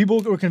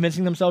 People were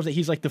convincing themselves that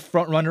he's like the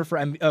front runner for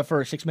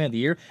 6-man of the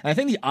year, and I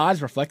think the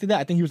odds reflected that.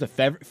 I think he was the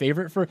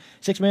favorite for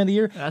 6-man of the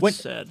year. That's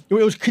sad. It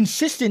was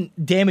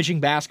consistent damaging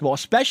basketball,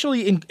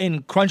 especially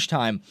in crunch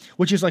time,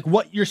 which is like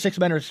what your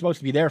 6-men are supposed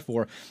to be there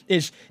for.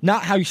 Is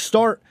not how you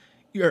start.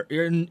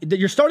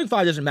 Your starting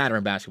 5 doesn't matter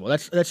in basketball.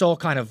 That's all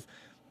kind of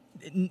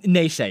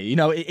naysay.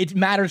 It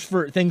matters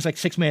for things like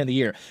sixth man of the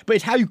year, but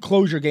it's how you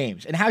close your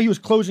games and how he was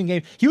closing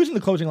games. He was in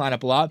the closing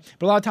lineup a lot,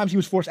 but a lot of times he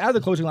was forced out of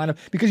the closing lineup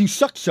because he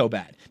sucked so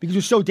bad, because he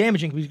was so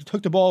damaging, because he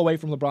took the ball away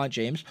from LeBron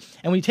James.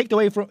 And when you take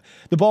the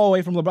ball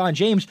away from LeBron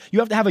James, you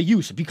have to have a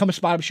use, become a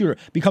spot-up shooter,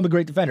 become a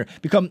great defender,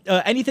 become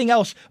anything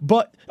else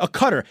but a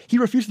cutter. He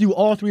refused to do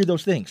all three of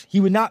those things.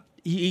 He would not.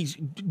 He's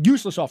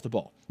useless off the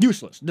ball.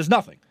 Useless. Does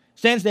nothing.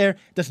 Stands there,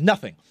 does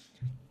nothing.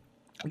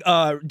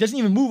 Doesn't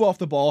even move off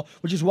the ball,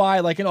 which is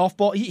why, like an off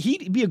ball,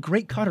 he'd be a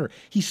great cutter.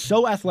 He's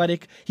so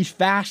athletic. He's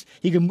fast.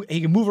 He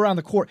can move around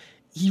the court.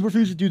 He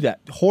refused to do that.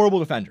 Horrible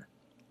defender.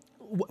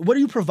 What are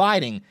you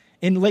providing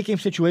in late game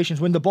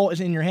situations when the ball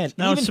isn't in your hands?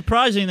 Now, it's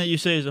surprising that you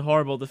say he's a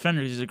horrible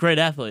defender. He's a great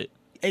athlete.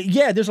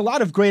 Yeah, there's a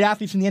lot of great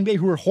athletes in the NBA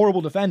who are horrible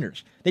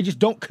defenders. They just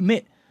don't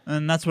commit.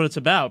 And that's what it's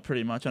about,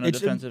 pretty much, on a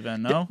defensive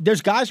end, no?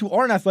 There's guys who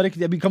aren't athletic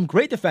that become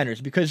great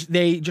defenders because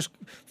they just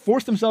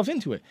force themselves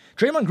into it.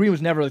 Draymond Green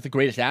was never like the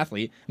greatest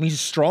athlete. I mean,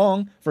 he's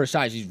strong for his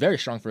size. He's very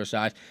strong for his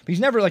size. But he's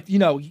never he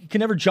can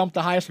never jump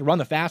the highest or run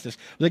the fastest.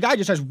 But the guy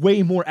just has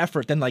way more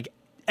effort than like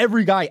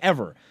every guy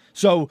ever.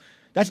 So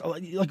that's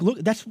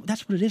that's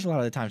what it is a lot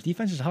of the times.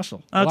 Defense is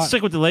hustle. Let's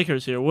stick with the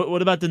Lakers here.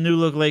 What about the new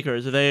look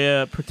Lakers? Are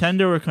they a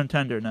pretender or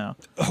contender now?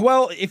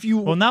 Well,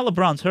 now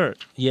LeBron's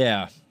hurt.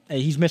 Yeah.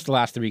 He's missed the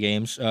last 3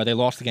 games. They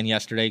lost again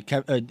yesterday.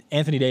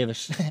 Anthony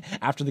Davis,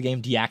 after the game,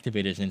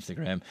 deactivated his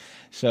Instagram.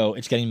 So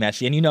it's getting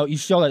messy. And you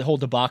saw that whole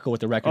debacle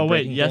with the record. Oh,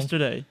 wait,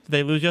 yesterday? Did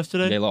they lose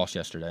yesterday? They lost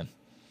yesterday.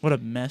 What a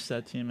mess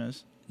that team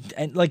is.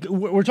 And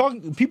we're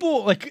talking,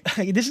 people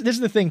this is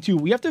the thing too.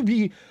 We have to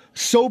be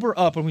sober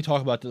up when we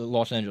talk about the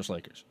Los Angeles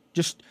Lakers.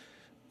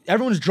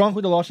 Everyone's drunk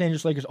with the Los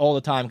Angeles Lakers all the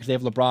time because they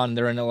have LeBron and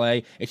they're in LA.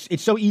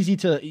 It's so easy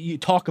to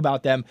talk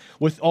about them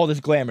with all this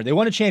glamour. They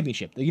won a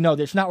championship.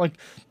 It's not like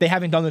they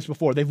haven't done this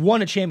before. They've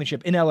won a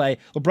championship in LA,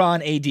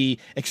 LeBron, AD,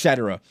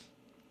 etc.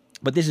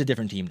 But this is a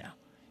different team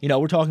now.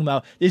 We're talking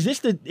about, is this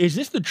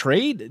the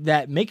trade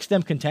that makes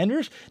them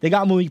contenders? They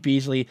got Malik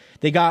Beasley.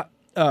 They got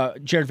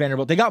Jared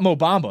Vanderbilt. They got Mo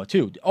Bamba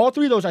too. All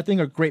 3 of those I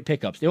think are great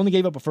pickups. They only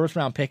gave up a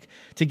first-round pick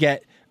to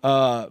get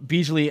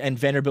Beasley and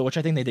Vanderbilt, which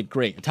I think they did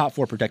great. A top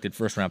 4 protected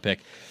first-round pick.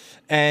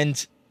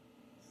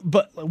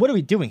 But what are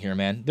we doing here,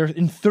 man? They're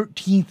in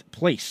 13th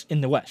place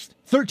in the West.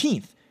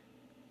 13th.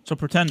 So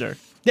pretender.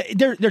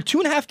 They're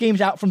 2.5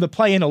 games out from the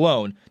play-in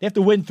alone. They have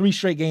to win 3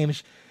 straight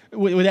games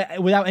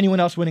without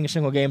anyone else winning a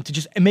single game to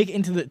just make it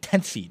into the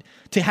 10th seed.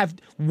 To have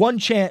 1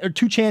 chance or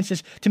 2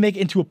 chances to make it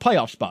into a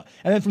playoff spot.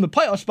 And then from the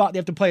playoff spot, they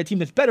have to play a team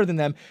that's better than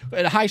them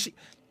at a high seed.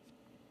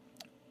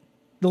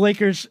 The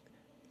Lakers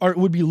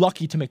would be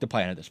lucky to make the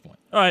play-in at this point.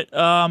 All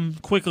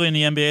right, quickly in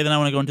the NBA, then I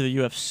want to go into the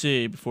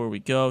UFC before we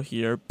go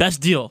here.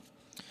 Best deal.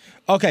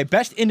 Okay,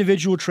 best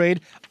individual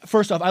trade.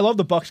 First off, I love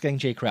the Bucks getting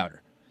Jay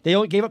Crowder. They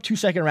only gave up 2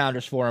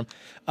 second-rounders for him.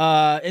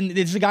 And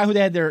this is a guy who they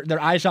had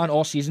their eyes on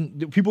all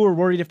season. People were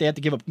worried if they had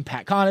to give up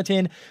Pat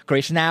Connaughton,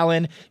 Grayson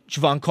Allen,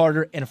 Javon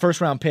Carter, and a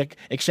first-round pick,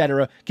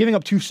 etc. Giving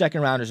up 2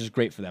 second-rounders is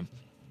great for them.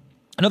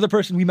 Another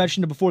person we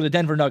mentioned before, the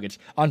Denver Nuggets,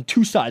 on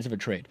 2 sides of a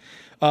trade.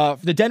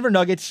 The Denver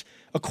Nuggets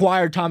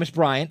acquired Thomas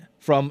Bryant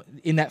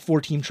in that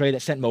 4-team trade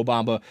that sent Mo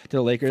Bamba to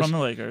the Lakers. From the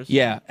Lakers.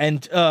 Yeah,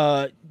 and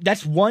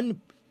that's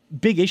one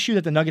big issue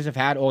that the Nuggets have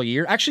had all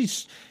year. Actually,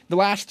 the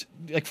last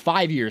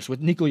 5 years with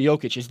Nikola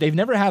Jokic is they've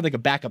never had a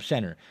backup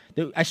center.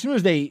 As soon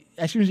as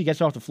he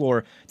gets off the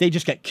floor, they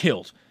just get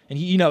killed. And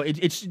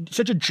it's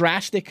such a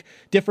drastic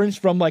difference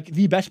from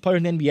the best player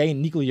in the NBA,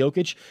 Nikola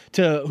Jokic,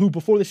 to who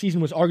before the season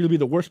was arguably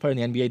the worst player in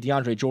the NBA,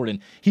 DeAndre Jordan.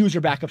 He was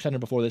your backup center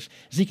before this.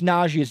 Zeke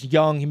Naji is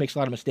young. He makes a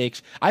lot of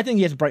mistakes. I think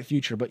he has a bright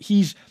future, but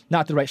he's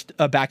not the right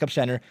backup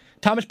center.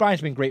 Thomas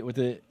Bryant's been great with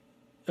the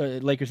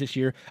Lakers this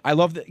year. I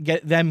love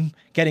them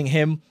getting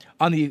him.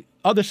 On the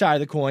other side of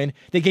the coin,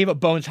 they gave up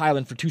Bones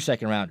Highland for 2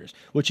 second-rounders,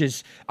 which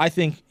is, I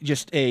think,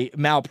 just a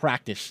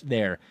malpractice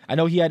there. I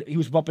know he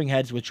was bumping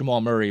heads with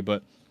Jamal Murray,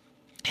 but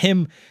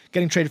him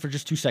getting traded for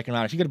just 2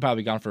 second-rounders, he could have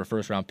probably gone for a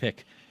first-round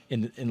pick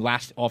in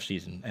last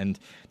offseason, and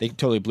they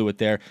totally blew it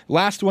there.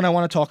 Last one I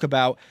want to talk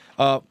about,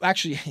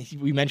 actually,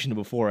 we mentioned it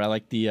before. I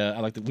like the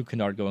Luke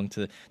Kennard going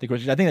to the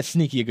Grizzlies. I think that's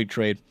sneaky a good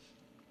trade.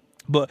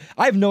 But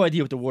I have no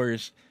idea what the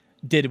Warriors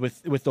did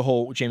with the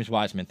whole James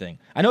Wiseman thing.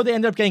 I know they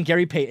ended up getting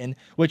Gary Payton,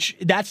 which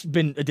that's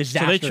been a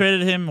disaster. So they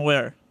traded him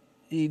where?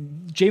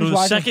 James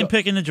Wiseman, second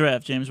pick in the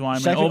draft, James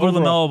Wiseman, over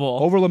LaMelo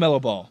Ball. Over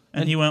LaMelo Ball.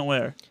 And he went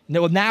where?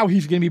 Now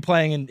he's going to be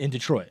playing in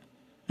Detroit.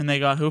 And they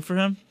got who for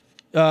him?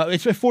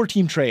 It's a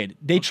 4-team trade.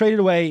 They traded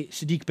away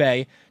Sadiq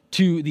Bey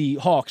to the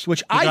Hawks,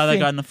 which I think... that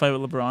got in the fight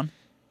with LeBron?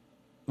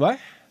 What?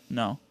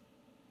 No,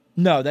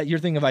 that you're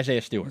thinking of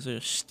Isaiah Stewart.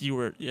 Isaiah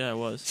Stewart, yeah, it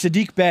was.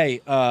 Sadiq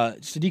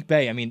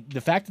Bey, I mean,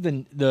 the fact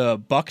that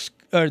the Bucks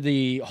or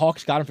the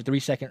Hawks got him for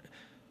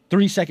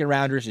 3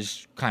 second-rounders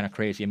is kind of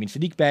crazy. I mean,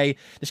 Sadiq Bey,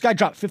 this guy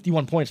dropped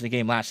 51 points in the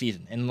game last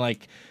season. And,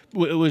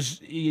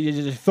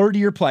 he's a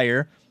third-year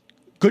player,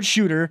 good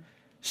shooter,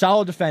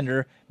 solid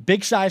defender,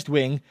 big-sized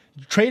wing.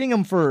 Trading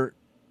him for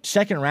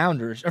second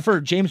rounders, or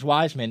for James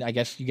Wiseman, I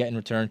guess you get in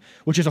return,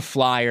 which is a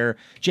flyer.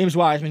 James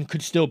Wiseman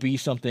could still be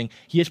something.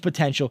 He has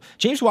potential.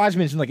 James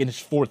Wiseman is in his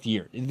 4th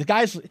year. The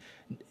guy's,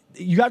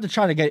 you have to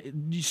try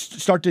to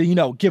start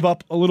to, give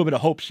up a little bit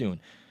of hope soon.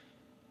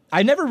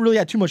 I never really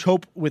had too much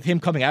hope with him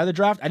coming out of the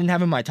draft. I didn't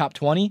have him in my top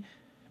 20,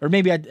 or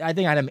maybe I think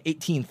I had him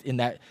 18th in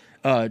that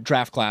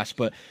draft class,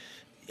 but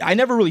I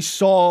never really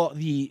saw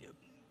the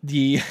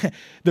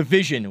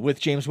vision with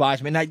James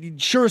Wiseman. And I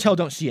sure as hell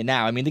don't see it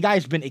now. I mean, the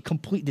guy's been a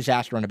complete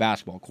disaster on a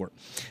basketball court.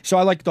 So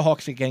I like the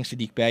Hawks getting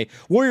Sadiq Bey.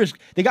 Warriors,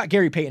 they got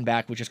Gary Payton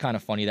back, which is kind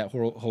of funny, that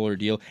whole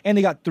ordeal. And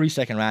they got 3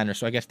 second rounders,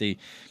 so I guess they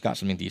got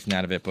something decent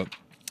out of it. But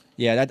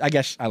yeah, I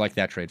guess I like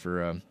that trade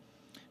for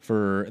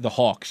the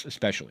Hawks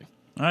especially.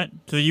 All right,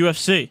 to the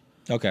UFC.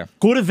 Okay.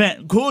 Good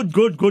event.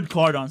 Good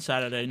card on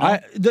Saturday. No?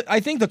 I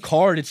think the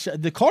card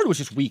was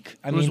just weak.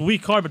 It was a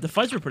weak card, but the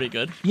fights were pretty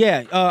good.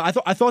 Yeah, I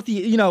thought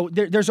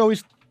there's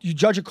always, you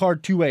judge a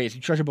card 2 ways.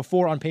 You judge it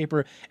before on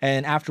paper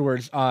and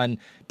afterwards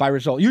by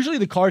result. Usually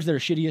the cards that are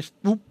shittiest,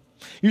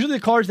 usually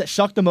the cards that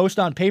suck the most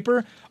on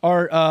paper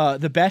are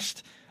the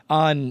best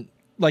on,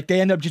 like, they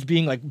end up just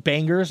being like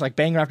bangers, like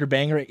banger after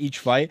banger at each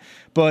fight.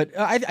 But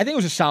I think it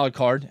was a solid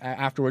card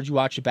afterwards. You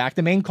watch it back.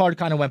 The main card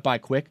kind of went by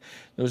quick.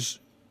 There was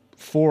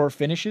 4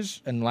 finishes,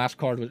 and the last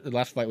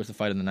fight was the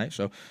fight of the night.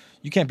 So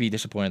you can't be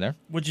disappointed there.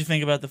 What'd you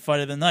think about the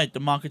fight of the night, the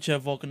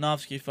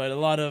Makhachev-Volkanovski fight? A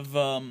lot of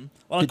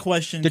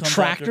questions.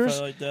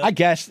 Detractors, like that. I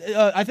guess.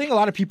 I think a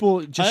lot of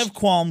people just. I have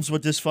qualms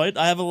with this fight.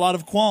 I have a lot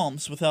of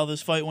qualms with how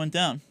this fight went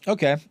down.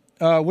 Okay.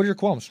 What are your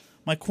qualms?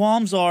 My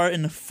qualms are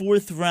in the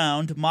 4th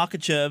round,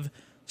 Makhachev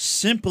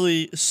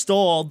simply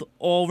stalled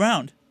all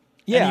round.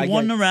 Yeah, and he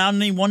won the round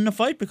and he won the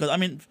fight because, I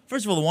mean,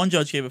 first of all, the one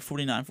judge gave it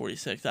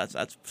 49-46.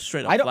 That's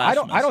straight up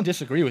blasphemous. I don't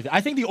disagree with it.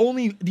 I think the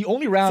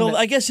only round. So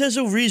I guess there's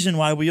a reason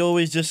why we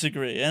always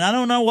disagree, and I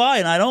don't know why,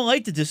 and I don't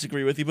like to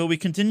disagree with you, but we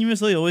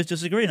continuously always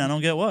disagree, and I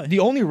don't get why. The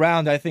only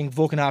round I think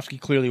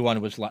Volkanovski clearly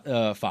won was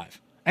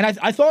 5. And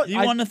I thought he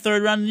won the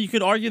 3rd round, and you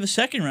could argue the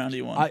 2nd round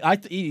he won.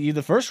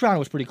 The first round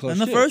was pretty close.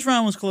 And the first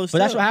round was close. But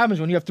that's what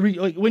happens when you have 3.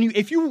 Like,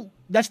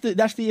 that's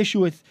the issue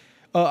with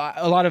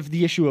a lot of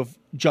the issue of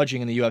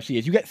judging in the UFC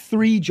is you get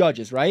 3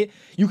 judges, right?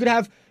 You could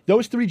have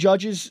those 3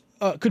 judges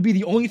could be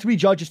the only 3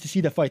 judges to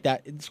see the fight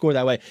that score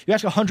that way. You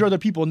ask 100 other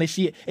people and they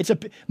see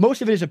it.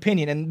 Most of it is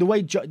opinion, and the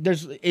way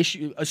there's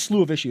a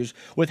slew of issues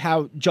with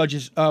how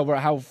judges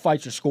how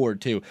fights are scored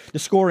too. The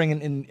scoring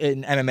in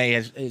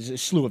MMA is a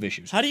slew of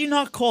issues. How do you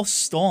not call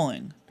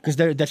stalling? Because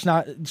that's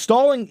not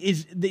stalling.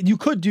 You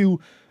could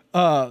do.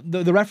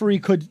 The referee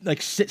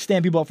could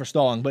stand people up for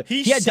stalling, but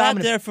he had sat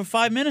there for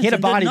 5 minutes. He had a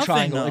and body did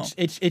nothing, triangle.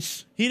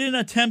 It's he didn't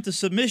attempt a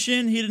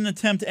submission. He didn't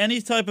attempt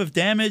any type of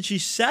damage. He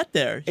sat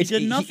there. He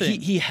did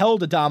nothing. He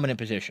held a dominant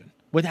position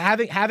with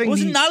having. It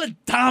was not a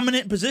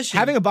dominant position.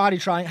 Having a body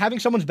triangle, having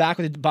someone's back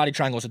with a body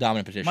triangle is a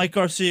dominant position. Mike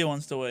Garcia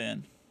wants to weigh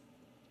in.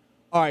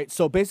 All right,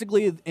 so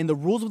basically, in the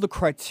rules of the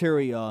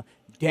criteria,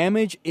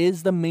 damage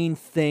is the main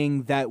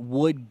thing that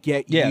would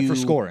get you for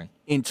scoring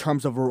in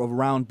terms of a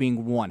round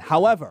being won.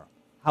 However,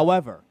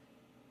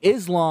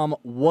 Islam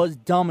was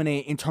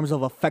dominant in terms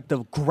of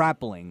effective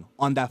grappling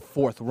on that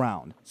 4th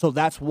round. So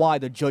that's why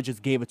the judges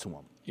gave it to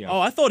him. Yeah.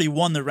 Oh, I thought he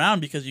won the round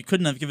because you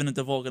couldn't have given it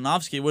to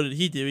Volkanovski. What did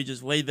he do? He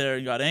just laid there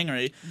and got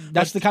angry.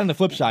 That's the kind of the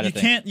flip side of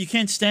it. You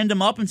can't stand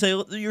him up and say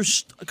you're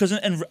because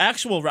in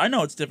actual, I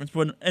know it's different,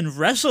 but in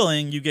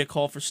wrestling you get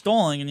called for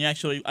stalling and you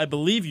actually, I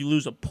believe, you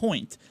lose a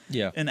point.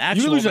 Yeah. In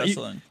actual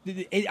wrestling,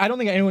 I don't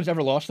think anyone's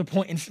ever lost a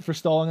point for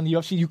stalling in the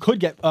UFC. You could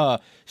get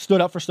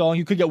stood up for stalling.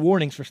 You could get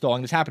warnings for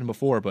stalling. This happened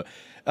before, but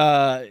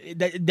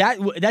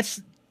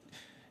that's.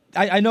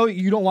 I know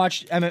you don't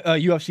watch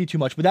UFC too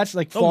much, but that's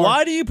like. So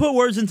why do you put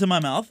words into my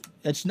mouth?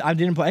 I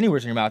didn't put any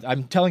words in your mouth.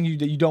 I'm telling you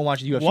that you don't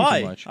watch the UFC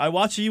too much. I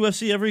watch the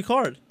UFC every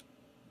card.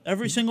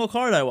 Every single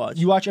card I watch.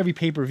 You watch every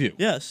pay-per-view.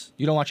 Yes.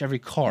 You don't watch every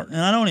card.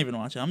 And I don't even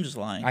watch it. I'm just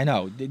lying. I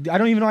know. I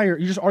don't even know. You're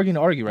just arguing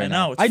to argue right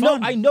now. I know.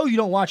 It's fun. I know you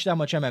don't watch that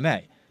much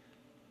MMA.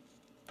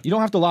 You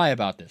don't have to lie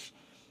about this.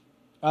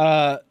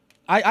 I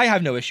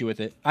have no issue with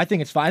it. I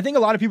think it's fine. I think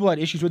a lot of people had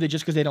issues with it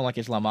just because they don't like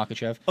Islam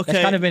Makhachev. Okay.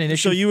 That's kind of been an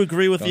issue. So you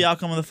agree with the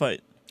outcome of the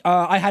fight?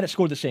 I had it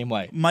scored the same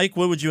way. Mike,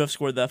 what would you have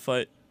scored that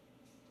fight?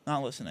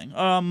 Not listening.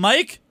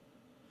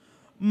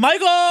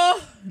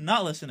 Michael!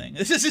 Not listening.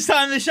 This is his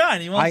time to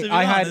shine. He wants to be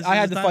I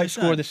had the fight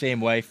score the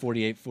same way,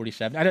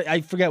 48-47.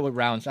 I forget what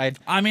rounds. I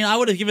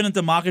would have given it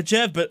to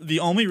Makhachev, but the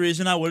only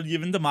reason I would have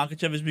given it to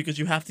Makhachev is because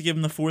you have to give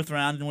him the 4th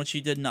round in which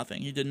he did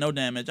nothing. He did no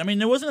damage. I mean,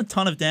 there wasn't a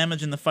ton of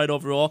damage in the fight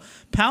overall.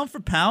 Pound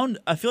for pound,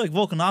 I feel like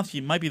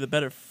Volkanovski might be the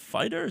better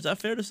fighter. Is that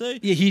fair to say?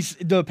 Yeah,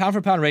 the pound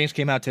for pound ratings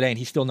came out today, and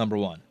he's still number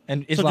 1.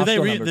 And so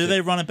do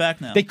they run it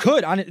back now? They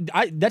could.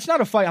 That's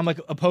not a fight I'm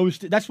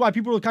opposed to. That's why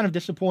people are kind of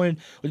disappointed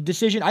with the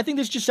decision. I think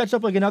this just sets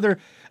up another.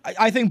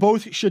 I think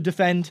both should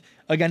defend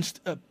against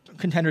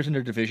contenders in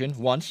their division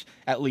once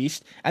at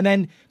least, and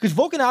then because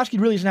Volkanovski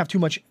really doesn't have too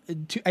much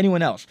to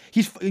anyone else.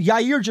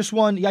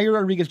 Yair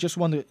Rodriguez just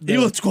won the. He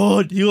looked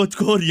good.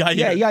 Yair.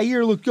 Yeah,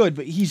 Yair looked good,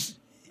 but he's.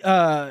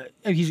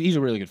 he's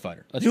a really good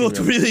fighter. He looked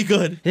really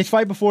good. His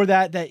fight before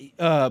that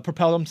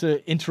propelled him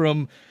to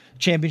interim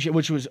championship,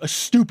 which was a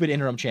stupid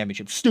interim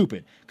championship.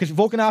 Stupid. Because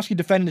Volkanovski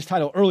defended his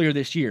title earlier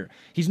this year.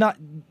 He's not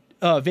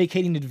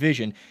vacating the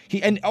division.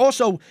 And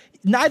also,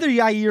 neither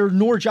Yair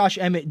nor Josh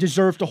Emmett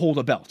deserve to hold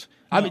a belt.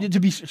 No. I mean, to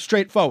be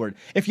straightforward.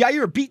 If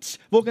Yair beats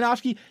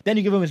Volkanovski, then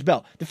you give him his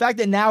belt. The fact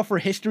that now for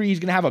history he's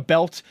going to have a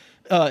belt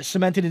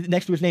cemented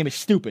next to his name is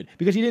stupid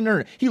because he didn't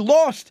earn it. He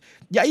lost.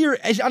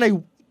 Yair is on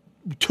a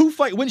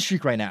 2-fight win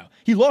streak right now.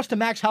 He lost to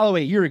Max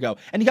Holloway a year ago.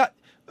 And he got,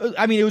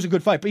 it was a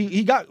good fight, but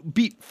he got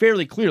beat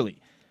fairly clearly.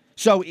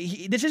 So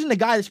this isn't a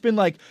guy that's been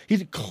like,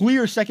 he's a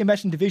clear second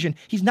best in division.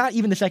 He's not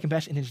even the second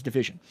best in his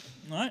division.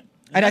 All right.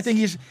 And I think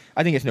he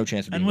has no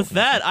chance of being. And with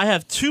that, I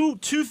have two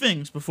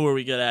things before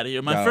we get out of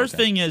here. My first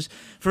thing is,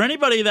 for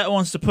anybody that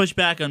wants to push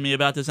back on me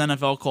about this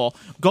NFL call,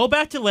 go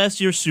back to last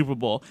year's Super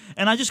Bowl.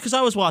 And because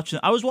I was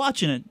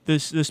watching it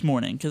this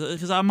morning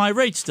because I'm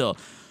irate still.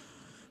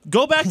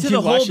 Go back to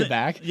the holding.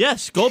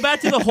 Yes, go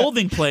back to the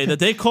holding play that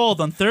they called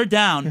on third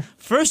down.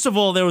 First of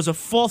all, there was a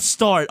false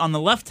start on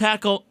the left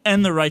tackle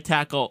and the right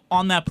tackle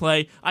on that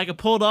play. I could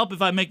pull it up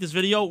if I make this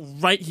video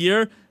right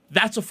here.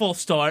 That's a false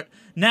start.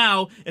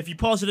 Now, if you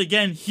pause it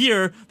again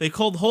here, they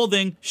called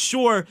holding.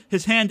 Sure, the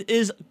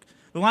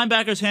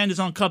linebacker's hand is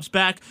on Kupp's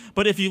back,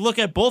 but if you look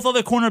at both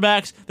other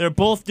cornerbacks, they're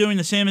both doing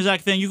the same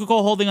exact thing. You could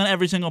call holding on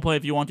every single play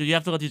if you want to. You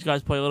have to let these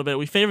guys play a little bit.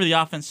 We favor the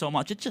offense so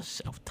much. It's just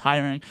so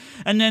tiring.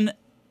 And then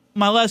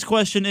my last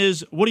question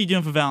is, what are you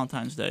doing for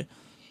Valentine's Day?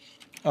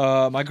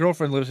 My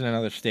girlfriend lives in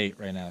another state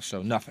right now,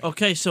 so nothing.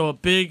 Okay, so a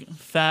big,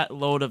 fat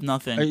load of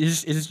nothing.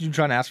 Is this you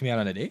trying to ask me out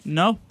on a date?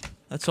 No,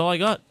 that's all I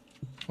got.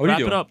 What are you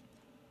doing? Wrap it up.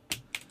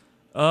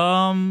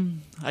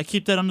 I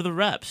keep that under the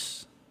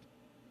wraps.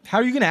 How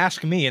are you going to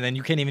ask me and then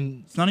you can't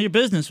even... It's none of your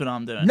business what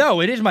I'm doing.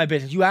 No, it is my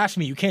business. You asked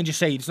me. You can't just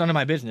say it's none of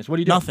my business. What are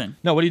you doing? Nothing.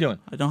 No, what are you doing?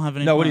 I don't have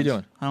any No, plans. what are you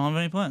doing? I don't have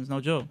any plans.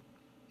 No joke.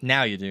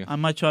 Now you do. I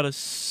might try to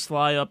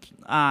sly up.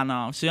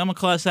 No. See, I'm a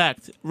class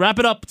act. Wrap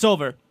it up. It's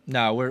over.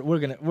 No, we're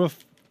going to...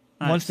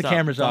 Once the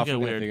camera's off, we're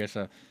going to figure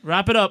stuff.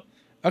 Wrap it up.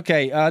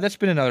 Okay, that's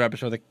been another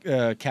episode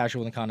of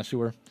Casual and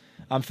Connoisseur.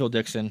 I'm Phil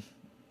Dixon.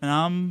 And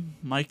I'm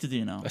Mike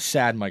Didino. A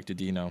sad Mike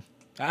Didino.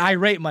 I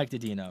rate Mike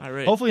Didino.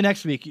 Irate. Hopefully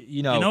next week,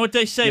 you know what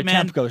they say, your man.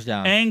 temp goes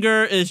down.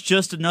 Anger is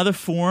just another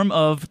form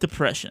of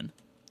depression.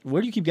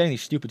 Where do you keep getting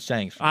these stupid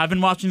sayings from? I've been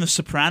watching The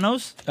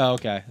Sopranos. Oh,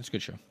 okay. That's a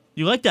good show.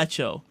 You like that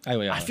show?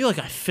 I feel like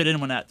I fit in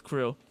with that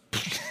crew.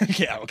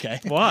 Yeah, okay.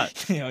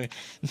 What?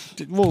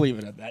 We'll leave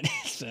it at that.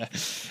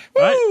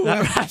 All right,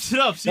 that wraps it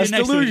up. See you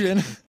next week. Delusion.